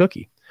in the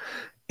cookie.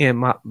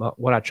 And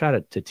what I try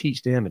to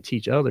teach them and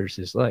teach others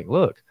is like,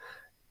 look,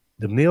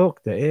 the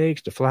milk, the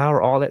eggs, the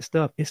flour, all that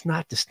stuff, it's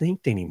not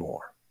distinct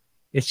anymore.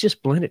 It's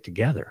just blended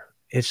together.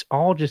 It's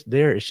all just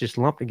there. It's just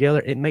lumped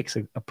together. It makes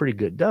a pretty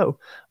good dough,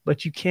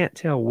 but you can't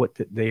tell what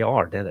they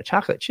are. Now, the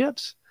chocolate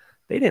chips,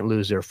 they didn't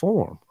lose their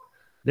form.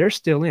 They're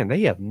still in.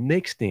 They have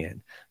mixed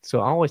in. So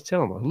I always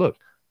tell them, look,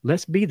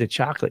 let's be the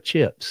chocolate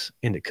chips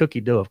in the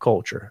cookie dough of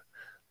culture.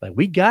 Like,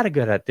 we got to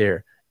go out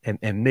there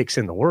and mix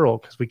in the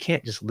world, because we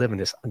can't just live in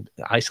this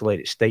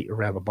isolated state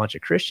around a bunch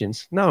of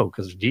Christians. No,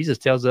 because Jesus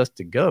tells us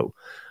to go.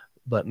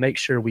 But make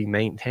sure we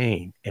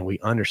maintain and we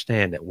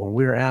understand that when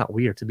we're out,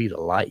 we are to be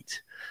the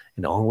light.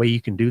 And the only way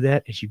you can do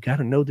that is you got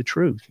to know the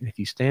truth. And if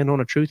you stand on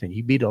the truth and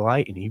you be the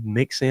light and you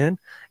mix in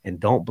and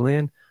don't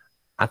blend,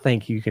 I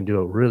think you can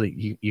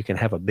do you can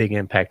have a big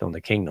impact on the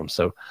kingdom.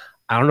 So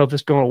I don't know if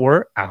it's going to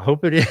work. I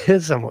hope it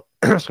is. I'm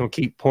just going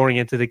to keep pouring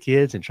into the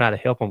kids and try to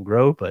help them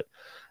grow. But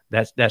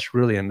that's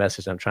really a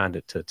message I'm trying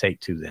to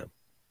take to them.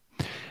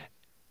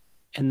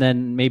 And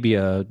then maybe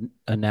a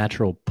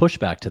natural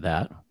pushback to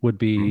that would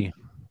be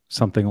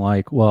something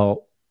like,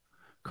 well,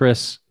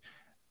 Chris,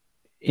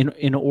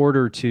 in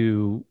order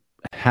to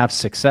have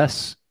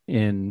success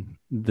in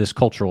this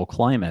cultural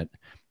climate,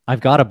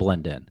 I've got to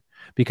blend in,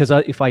 because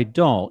if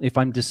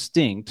I'm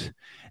distinct,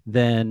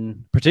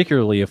 then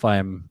particularly if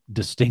I'm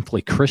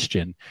distinctly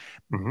Christian,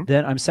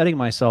 then I'm setting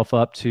myself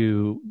up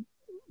to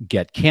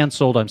get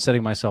canceled. I'm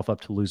setting myself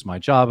up to lose my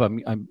job.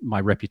 My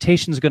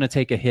reputation is going to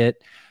take a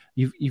hit.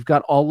 You've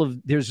got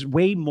there's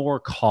way more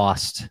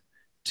cost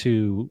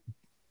to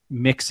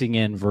mixing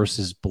in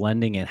versus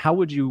blending in. How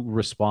would you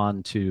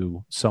respond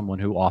to someone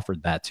who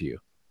offered that to you?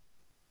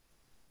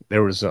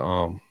 There was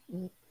a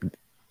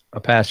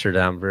pastor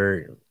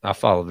that I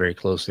follow very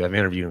closely. I've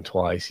interviewed him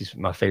twice. He's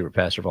my favorite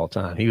pastor of all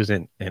time. He was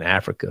in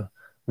Africa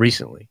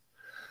recently,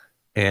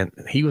 and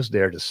he was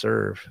there to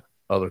serve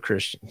other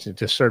Christians,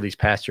 to serve these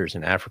pastors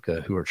in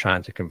Africa who are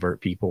trying to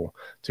convert people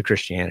to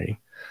Christianity.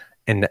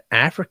 And the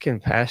African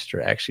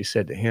pastor actually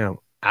said to him,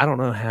 I don't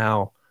know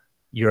how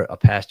you're a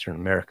pastor in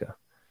America.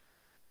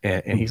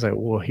 And he's like,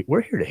 well,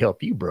 we're here to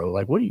help you, bro.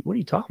 Like, what are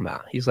you talking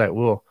about? He's like,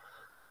 well,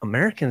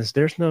 Americans,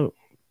 there's no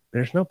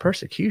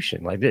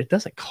persecution. Like, it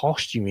doesn't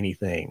cost you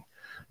anything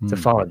to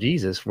follow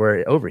Jesus,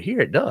 where over here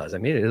it does. I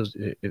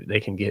mean,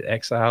 they can get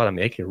exiled. I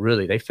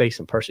mean, they face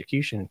some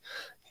persecution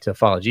to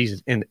follow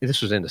Jesus. And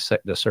this was in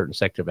the certain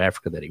sector of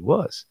Africa that he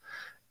was.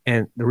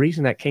 And the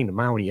reason that came to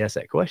mind when you asked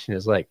that question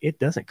is, like, it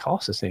doesn't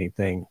cost us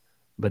anything,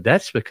 but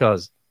that's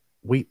because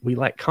we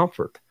like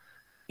comfort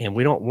and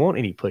we don't want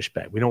any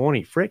pushback. We don't want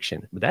any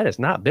friction, but that is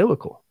not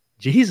biblical.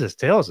 Jesus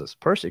tells us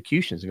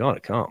persecution is going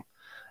to come.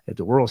 If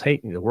the world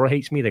hates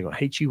me, they're going to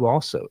hate you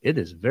also. It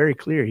is very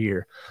clear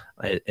here.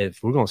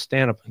 If we're going to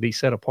stand up and be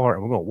set apart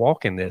and we're going to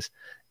walk in this,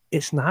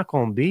 it's not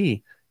going to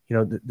be,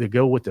 the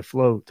go with the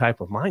flow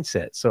type of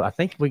mindset. So I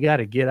think we got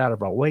to get out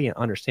of our way and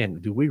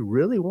understand, do we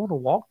really want to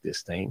walk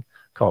this thing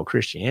called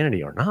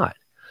Christianity or not?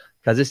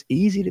 Because it's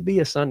easy to be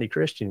a Sunday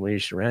Christian when you're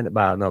surrounded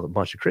by another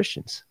bunch of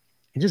Christians.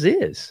 It just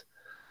is.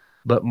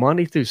 But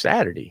Monday through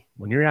Saturday,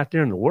 when you're out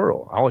there in the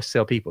world, I always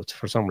tell people,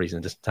 for some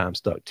reason, this time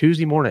stuck,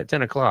 Tuesday morning at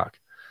 10 o'clock,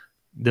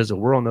 does the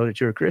world know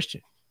that you're a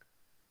Christian?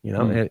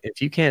 And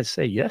if you can't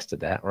say yes to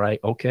that, right?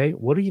 Okay,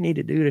 what do you need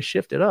to do to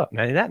shift it up?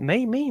 Now, that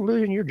may mean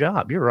losing your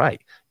job. You're right.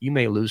 You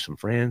may lose some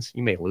friends.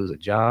 You may lose a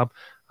job.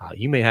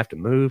 You may have to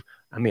move.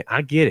 I mean,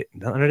 I get it.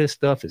 None of this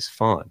stuff is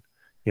fun.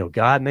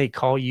 God may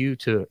call you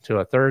to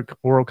a third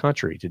world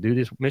country to do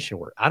this mission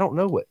work. I don't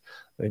know what.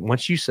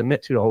 Once you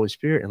submit to the Holy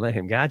Spirit and let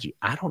him guide you,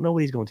 I don't know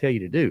what he's going to tell you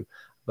to do.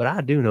 But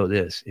I do know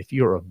this: if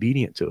you're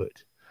obedient to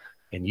it,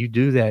 and you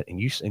do that, and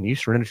you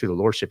surrender to the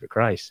Lordship of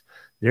Christ,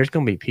 there's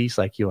going to be peace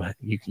like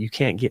you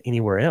can't get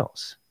anywhere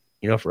else.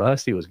 For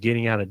us, it was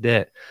getting out of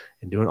debt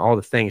and doing all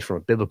the things from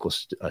a biblical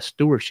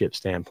stewardship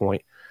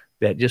standpoint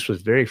that just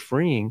was very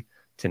freeing.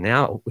 To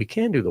now we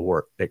can do the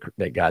work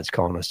that God's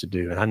calling us to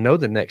do. And I know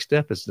the next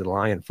step is the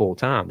Lion full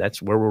time.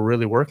 That's where we're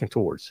really working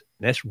towards.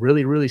 And that's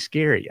really, really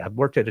scary. I've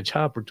worked at a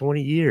job for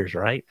 20 years,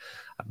 right?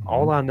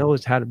 All I know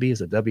is how to be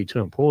as a W-2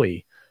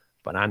 employee,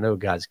 but I know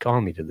God's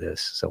calling me to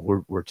this. So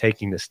we're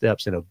taking the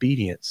steps in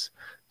obedience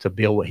to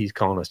build what he's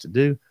calling us to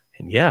do.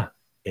 And yeah,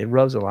 it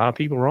rubs a lot of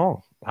people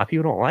wrong. A lot of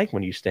people don't like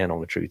when you stand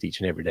on the truth each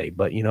and every day.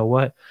 But you know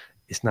what?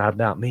 It's not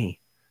about me,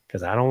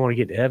 because I don't want to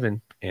get to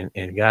heaven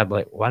and God be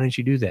like, why didn't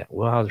you do that?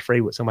 Well, I was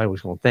afraid what somebody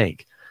was going to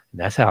think. And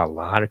that's how a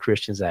lot of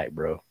Christians act,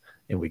 bro.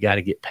 And we got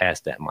to get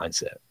past that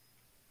mindset.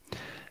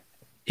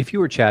 If you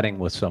were chatting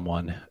with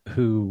someone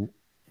who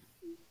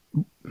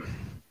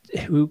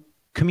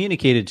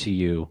communicated to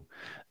you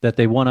that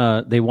they want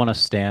to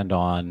stand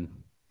on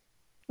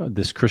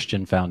this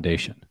Christian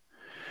foundation,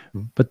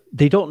 but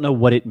they don't know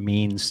what it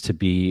means to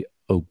be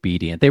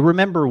obedient. They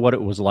remember what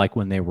it was like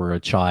when they were a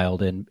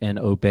child and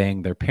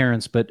obeying their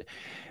parents, but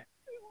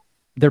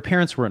their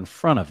parents were in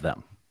front of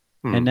them.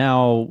 And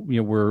now,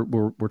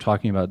 we're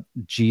talking about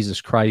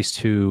Jesus Christ,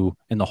 who,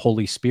 and the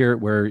Holy Spirit,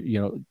 where,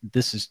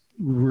 this is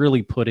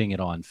really putting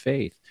it on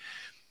faith.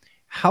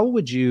 How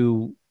would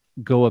you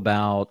go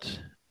about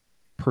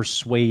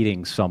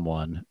persuading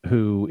someone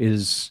who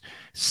is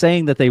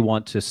saying that they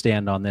want to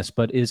stand on this,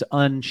 but is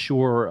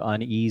unsure,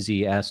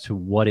 uneasy as to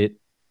what it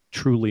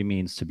truly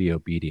means to be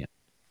obedient?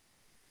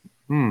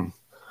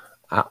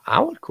 I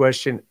would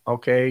question,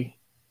 okay,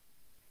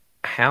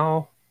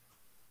 how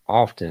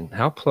often,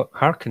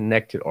 how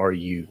connected are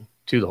you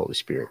to the Holy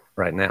Spirit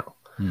right now?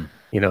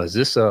 Is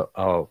this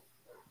on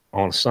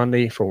a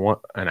Sunday for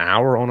an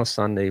hour on a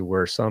Sunday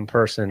where some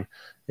person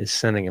is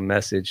sending a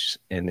message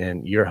and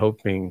then you're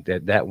hoping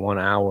that 1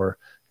 hour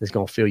is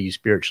going to fill you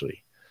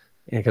spiritually?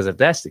 And because if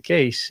that's the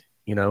case,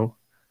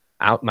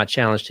 my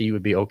challenge to you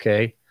would be,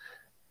 okay,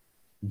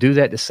 do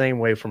that the same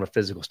way from a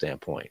physical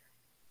standpoint.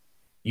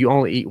 You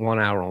only eat 1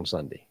 hour on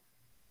Sunday,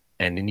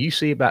 and then you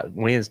see about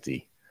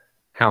Wednesday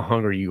how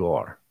hungry you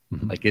are.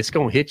 Like, it's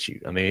going to hit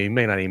you. I mean, you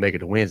may not even make it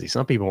to Wednesday.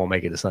 Some people won't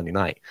make it to Sunday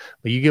night,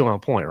 but you get my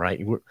point,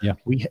 right?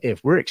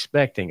 If we're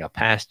expecting a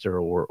pastor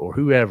or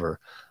whoever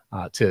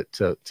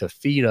to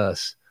feed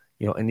us,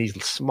 in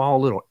these small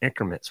little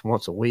increments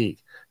once a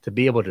week, to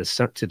be able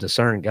to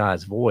discern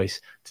God's voice,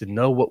 to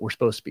know what we're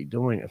supposed to be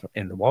doing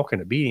and to walk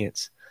in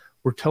obedience,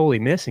 we're totally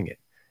missing it.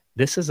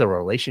 This is a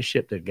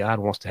relationship that God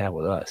wants to have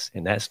with us,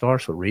 and that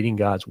starts with reading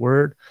God's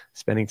word,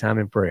 spending time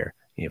in prayer.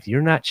 If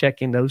you're not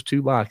checking those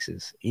 2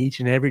 boxes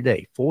each and every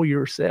day for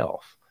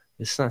yourself,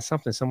 it's not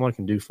something someone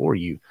can do for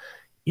you.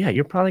 Yeah,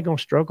 you're probably going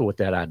to struggle with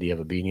that idea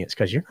of obedience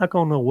because you're not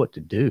going to know what to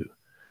do.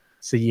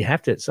 So you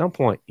have to, at some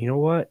point, you know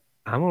what?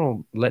 I'm going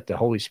to let the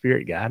Holy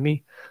Spirit guide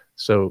me.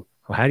 So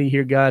how do you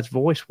hear God's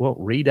voice? Well,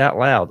 read out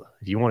loud.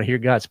 If you want to hear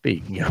God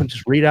speak,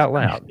 just read out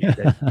loud.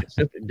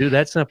 Do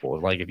that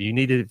simple. Like if you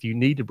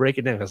need to break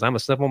it down, because I'm a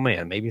simple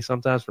man, maybe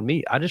sometimes for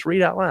me, I just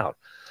read out loud.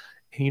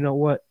 And you know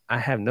what? I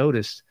have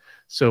noticed.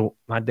 So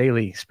my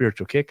daily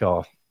spiritual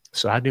kickoff,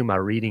 so I do my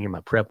reading and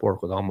my prep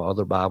work with all my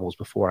other Bibles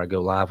before I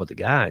go live with the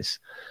guys.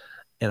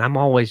 And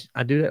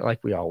I do that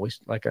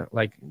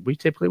like we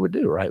typically would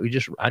do, right?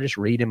 I just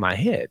read in my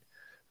head.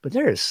 But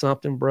there is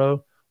something,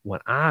 bro, when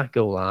I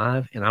go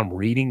live and I'm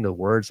reading the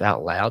words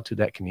out loud to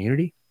that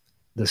community,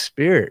 the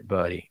Spirit,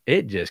 buddy,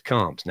 it just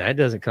comes. Now, it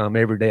doesn't come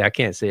every day. I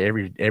can't say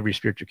every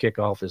spiritual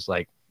kickoff is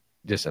like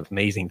just an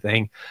amazing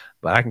thing,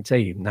 but I can tell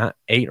you, not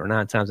 8 or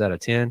 9 times out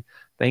of 10,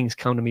 things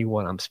come to me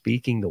when I'm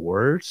speaking the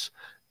words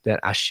that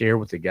I share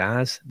with the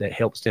guys that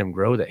helps them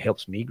grow, that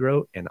helps me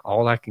grow. And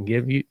all I can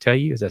tell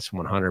you is that's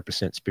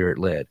 100% Spirit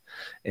led.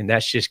 And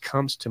that just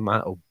comes to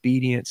my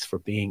obedience for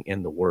being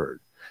in the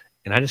word.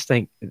 And I just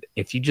think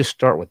if you just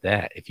start with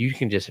that, if you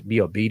can just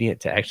be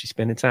obedient to actually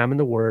spending time in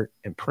the word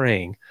and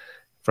praying,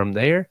 from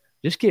there,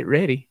 just get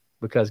ready,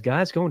 because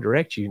God's going to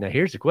direct you. Now,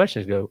 here's the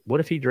question: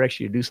 what if he directs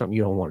you to do something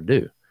you don't want to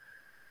do?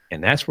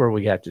 And that's where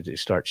we have to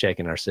start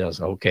checking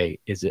ourselves. Okay,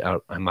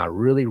 am I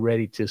really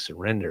ready to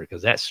surrender?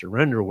 Because that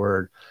surrender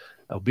word,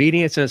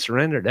 obedience and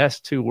surrender, that's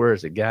 2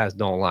 words that guys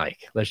don't like.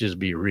 Let's just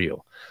be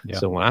real. Yeah.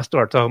 So when I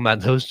start talking about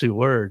those 2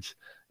 words,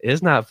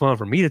 it's not fun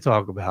for me to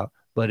talk about,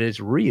 but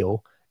it's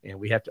real. And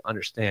we have to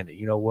understand that,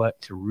 you know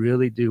what, to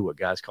really do what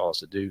God's called us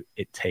to do,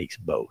 it takes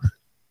both.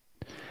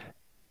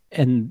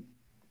 And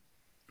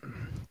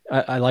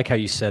I like how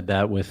you said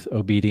that with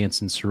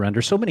obedience and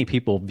surrender. So many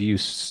people view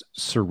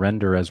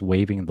surrender as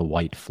waving the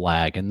white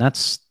flag, and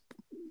that's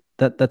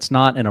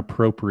not an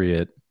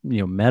appropriate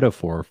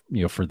metaphor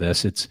for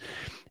this.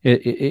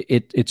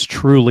 It's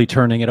truly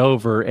turning it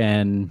over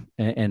and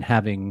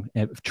having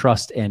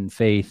trust and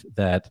faith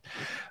that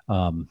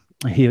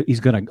he's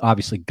going to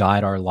obviously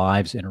guide our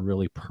lives in a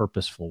really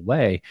purposeful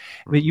way.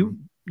 But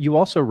you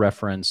also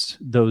reference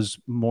those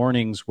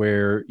mornings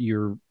where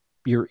you're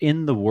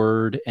in the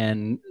word,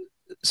 and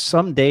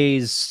some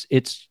days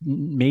it's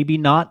maybe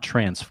not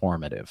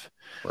transformative,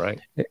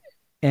 right?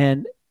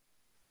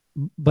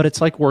 But it's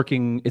like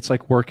working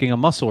a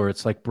muscle, or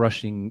it's like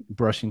brushing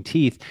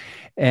teeth.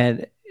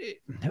 And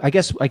I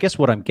guess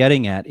what I'm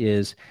getting at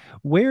is,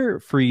 where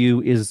for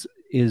you is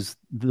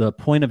the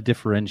point of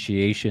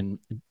differentiation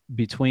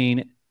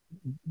between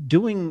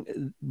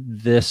doing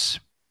this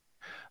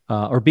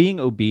or being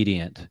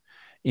obedient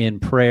in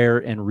prayer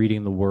and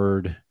reading the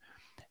word,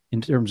 in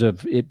terms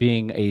of it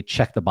being a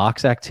check the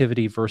box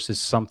activity, versus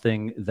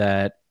something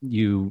that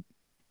you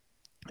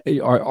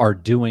are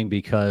doing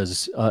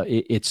because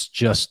it's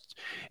just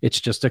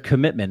a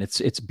commitment.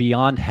 It's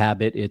beyond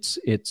habit.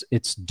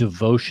 It's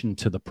devotion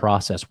to the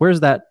process.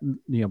 Where's that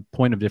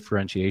point of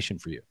differentiation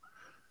for you?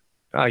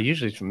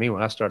 Usually for me,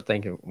 when I start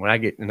thinking, when I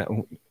get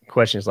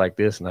questions like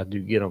this, and I do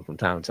get them from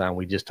time to time,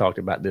 we just talked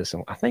about this,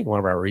 and I think one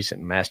of our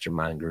recent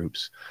mastermind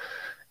groups,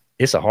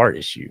 it's a heart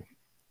issue.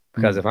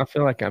 Because if I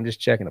feel like I'm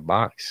just checking a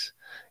box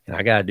and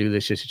I got to do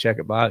this just to check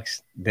a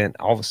box, then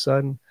all of a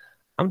sudden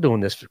I'm doing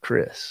this for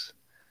Chris,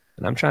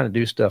 and I'm trying to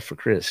do stuff for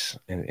Chris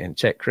and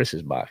check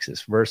Chris's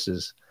boxes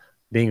versus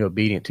being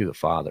obedient to the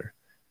Father.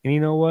 And you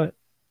know what?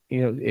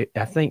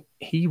 I think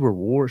he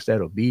rewards that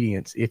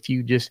obedience if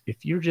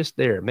you're just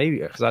there. Maybe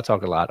because I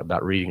talk a lot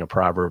about reading a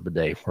proverb a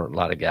day for a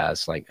lot of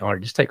guys. Like, all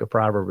right, just take a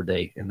proverb a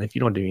day, and if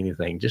you don't do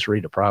anything, just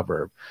read a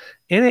proverb.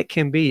 And it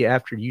can be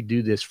after you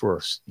do this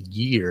for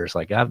years,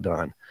 like I've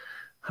done.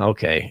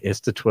 Okay,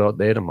 it's the 12th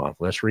day of the month.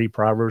 Let's read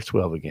Proverbs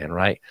 12 again,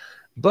 right?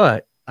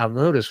 But I've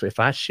noticed if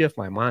I shift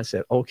my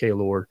mindset, okay,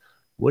 Lord,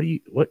 what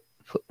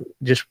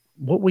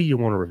will you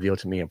want to reveal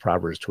to me in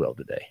Proverbs 12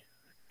 today?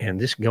 And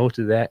just go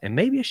through that. And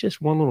maybe it's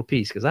just one little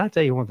piece. Because I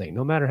tell you one thing,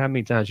 no matter how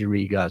many times you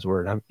read God's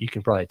word, you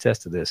can probably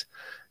attest to this,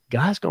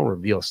 God's going to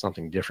reveal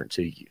something different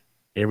to you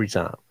every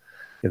time.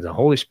 And the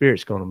Holy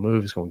Spirit's going to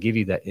move. It's going to give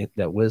you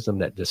that wisdom,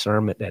 that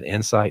discernment, that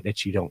insight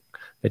that you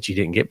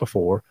didn't get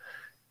before.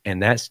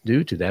 And that's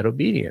due to that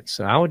obedience.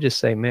 So I would just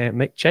say,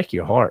 man, check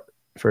your heart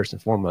first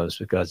and foremost,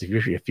 because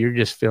if you're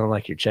just feeling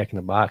like you're checking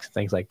the box and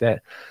things like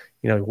that,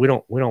 we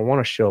don't want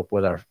to show up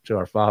to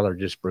our Father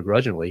just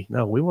begrudgingly.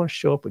 No, we want to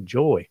show up with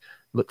joy.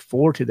 Look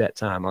forward to that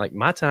time. Like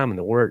my time in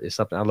the Word is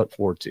something I look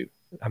forward to.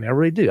 I mean, I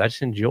really do. I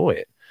just enjoy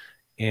it.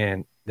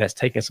 And that's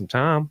taken some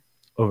time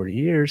over the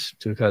years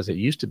because it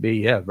used to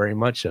be, very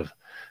much of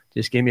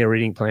just give me a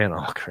reading plan.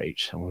 Oh,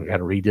 great. I got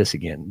to read this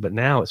again. But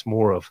now it's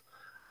more of,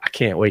 I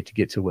can't wait to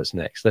get to what's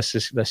next. Let's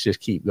just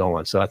keep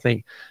going. So I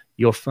think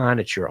you'll find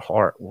that your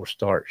heart will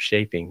start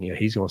shaping.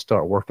 He's going to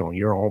start working on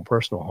your own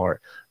personal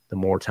heart the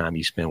more time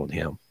you spend with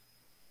him.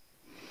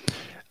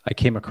 I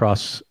came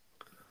across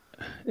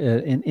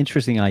an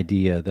interesting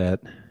idea that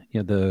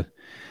the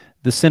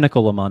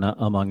cynical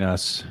among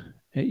us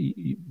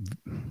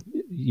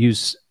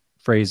use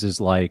phrases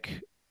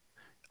like,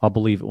 "I'll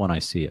believe it when I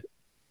see it."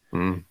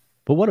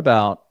 But what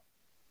about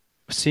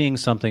seeing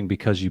something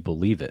because you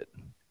believe it?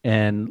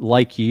 And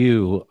like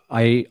you,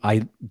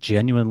 I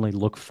genuinely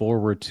look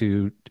forward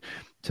to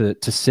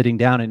sitting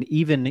down, and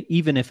even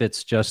if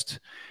it's just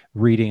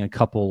reading a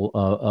couple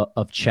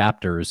of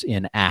chapters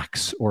in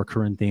Acts or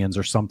Corinthians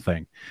or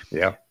something.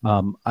 Yeah.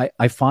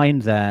 I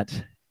find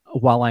that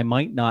while I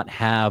might not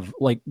have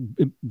like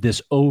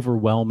this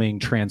overwhelming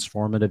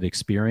transformative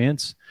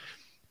experience,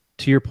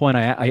 to your point,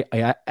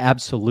 I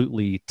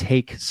absolutely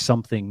take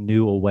something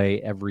new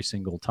away every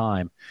single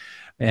time.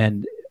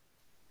 And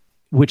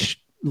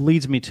which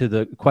leads me to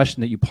the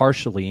question that you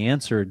partially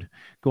answered,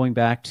 going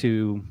back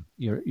to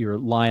your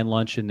Lion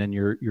Lunch and then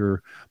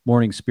your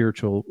morning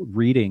spiritual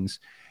readings.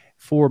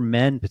 For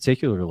men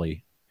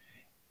particularly,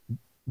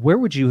 where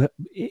would you,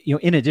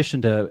 in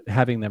addition to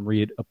having them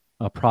read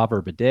a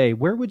proverb a day,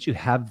 where would you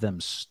have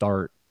them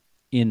start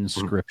in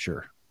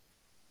Scripture?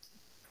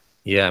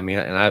 Yeah, I mean,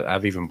 and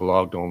I've even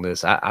blogged on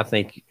this. I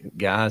think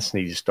guys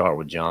need to start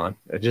with John.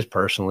 Just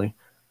personally,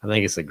 I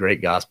think it's a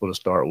great gospel to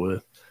start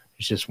with.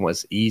 It's just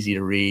what's easy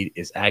to read.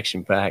 It's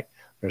action packed.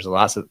 There's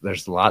lots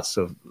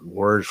of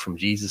words from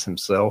Jesus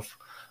himself,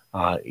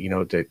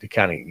 to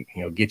kind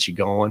of get you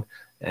going.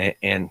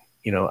 And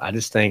I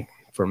just think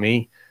for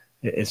me,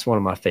 it's one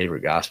of my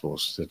favorite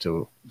gospels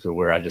to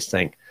where I just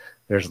think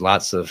there's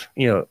lots of,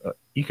 you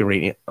can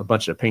read a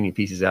bunch of opinion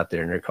pieces out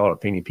there and they're called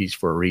opinion pieces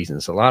for a reason.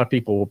 So a lot of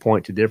people will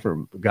point to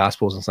different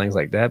gospels and things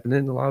like that, but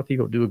then a lot of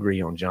people do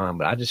agree on John.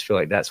 But I just feel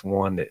like that's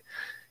one that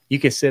you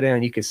can sit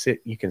down, you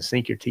can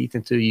sink your teeth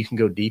into, you can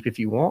go deep if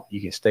you want, you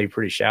can stay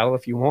pretty shallow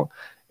if you want.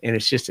 And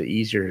it's just an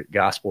easier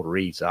gospel to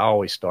read. So I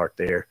always start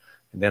there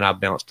and then I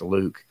bounce to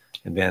Luke.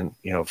 And then,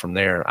 from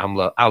there,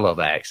 I love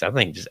Acts. I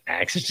think just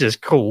Acts is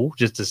just cool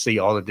just to see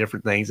all the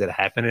different things that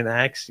happen in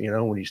Acts,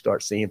 when you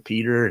start seeing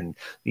Peter and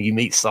you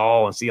meet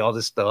Saul and see all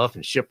this stuff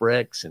and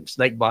shipwrecks and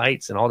snake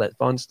bites and all that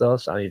fun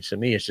stuff. So, I mean, to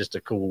me, it's just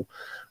a cool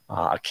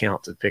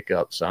account to pick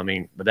up. So, I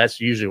mean, but that's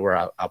usually where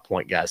I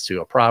point guys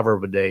to a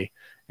proverb a day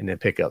and then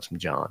pick up some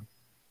John.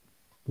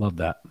 Love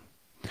that.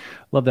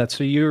 Love that.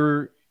 So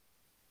you're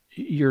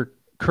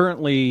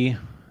currently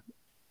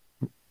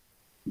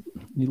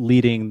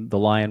leading the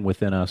Lion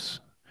Within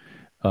Us,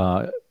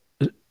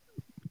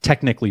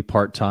 technically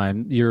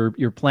part-time.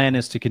 Your plan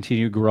is to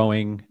continue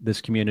growing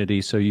this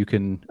community so you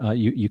can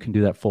you can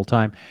do that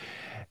full-time.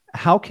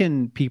 How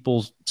can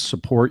people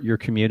support your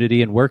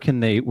community, and where can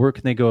they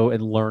go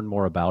and learn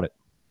more about it?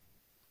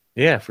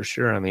 Yeah, for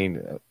sure. I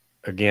mean,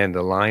 again,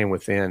 the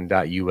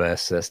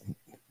lionwithin.us, that's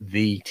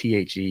the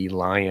THE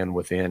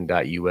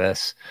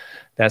lionwithin.us.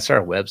 That's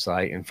our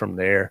website, and from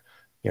there,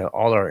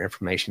 all our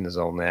information is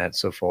on that.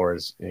 So far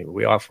as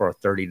we offer a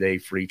 30-day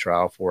free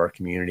trial for our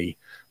community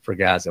for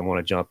guys that want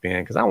to jump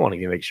in, because I want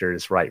to make sure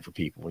it's right for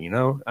people. I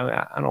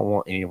don't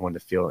want anyone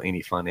to feel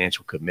any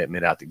financial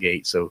commitment out the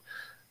gate. So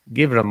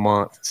give it a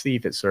month, see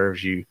if it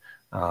serves you.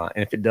 And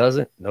if it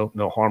doesn't,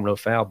 no harm, no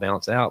foul,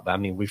 bounce out. But I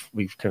mean,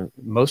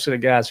 most of the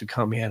guys who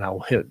come in, I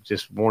will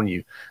just warn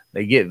you,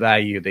 they get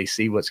value, they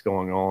see what's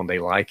going on, they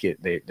like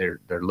it, they're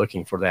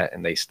looking for that,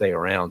 and they stay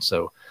around.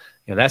 So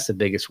that's the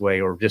biggest way,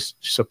 or just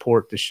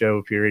support the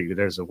show, period.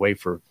 There's a way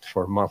for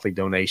monthly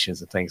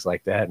donations and things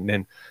like that. And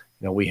then,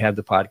 we have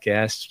the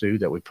podcast too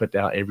that we put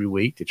out every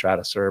week to try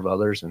to serve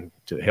others and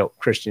to help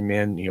Christian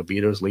men,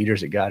 be those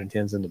leaders that God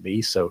intends them to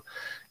be. So,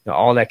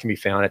 all that can be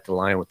found at the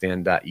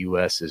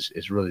lionwithin.us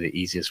is really the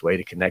easiest way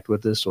to connect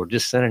with us, or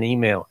just send an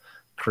email,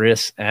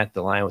 Chris at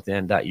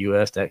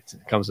thelionwithin.us. That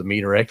comes to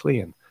me directly.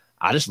 And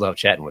I just love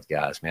chatting with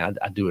guys, man.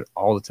 I do it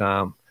all the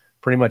time.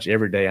 Pretty much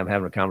every day I'm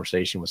having a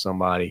conversation with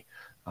somebody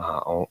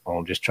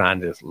on just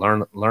trying to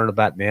learn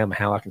about them,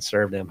 how I can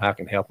serve them, how I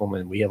can help them.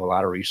 And we have a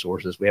lot of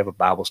resources. We have a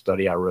Bible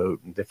study I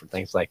wrote and different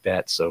things like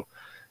that. So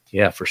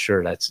yeah, for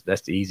sure. That's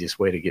the easiest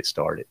way to get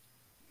started.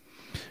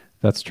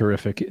 That's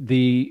terrific.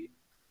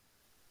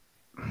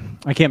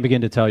 I can't begin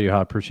to tell you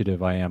how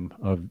appreciative I am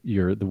of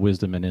the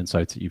wisdom and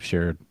insights that you've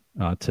shared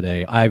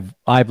today.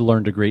 I've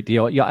learned a great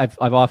deal. Yeah,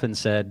 I've often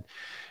said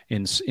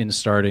in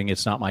starting,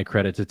 it's not my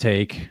credit to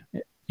take.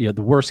 The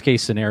worst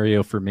case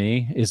scenario for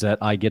me is that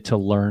I get to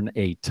learn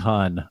a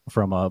ton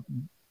from a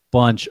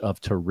bunch of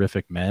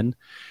terrific men,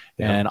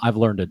 and I've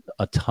learned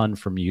a ton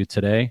from you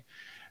today.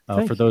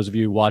 For those of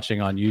you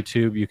watching on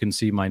YouTube, you can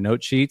see my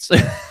note sheets.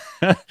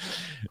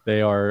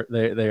 they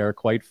are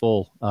quite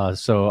full.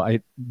 So I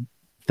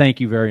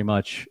thank you very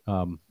much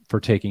for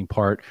taking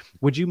part.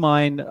 Would you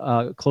mind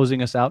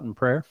closing us out in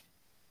prayer?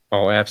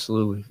 Oh,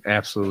 absolutely.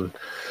 Absolutely.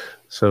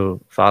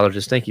 So, Father,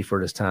 just thank you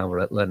for this time,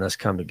 for letting us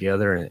come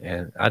together.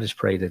 And I just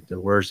pray that the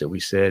words that we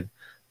said,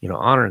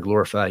 honor and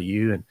glorify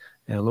you.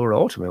 And Lord,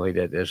 ultimately,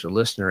 that there's a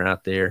listener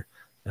out there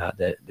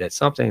that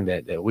something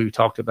that we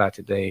talked about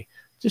today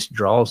just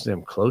draws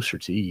them closer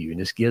to you and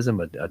just gives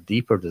them a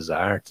deeper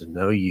desire to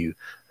know you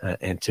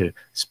and to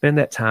spend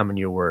that time in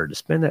your word, to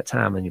spend that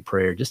time in your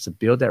prayer, just to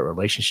build that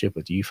relationship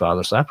with you,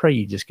 Father. So I pray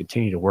you just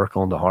continue to work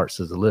on the hearts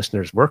of the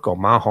listeners, work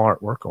on my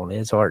heart, work on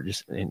Ed's heart,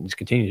 just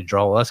continue to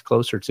draw us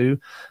closer to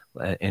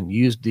and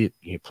use the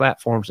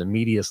platforms and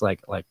medias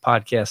like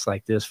podcasts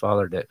like this,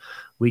 Father, that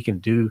we can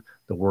do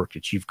the work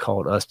that you've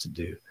called us to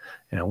do.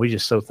 And we're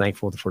just so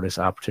thankful for this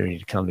opportunity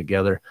to come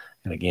together.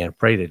 And again,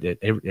 pray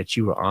that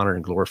you are honored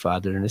and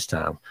glorified during this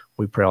time.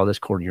 We pray all this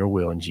according to your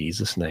will in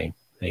Jesus' name.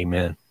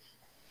 Amen.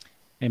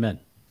 Amen.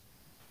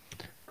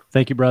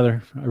 Thank you,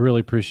 brother. I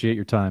really appreciate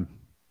your time.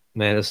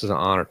 Man, this is an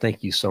honor.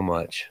 Thank you so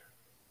much.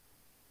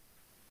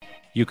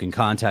 You can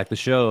contact the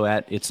show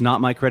at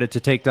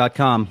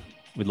itsnotmycredittotake.com.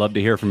 We'd love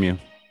to hear from you.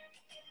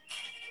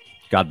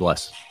 God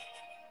bless.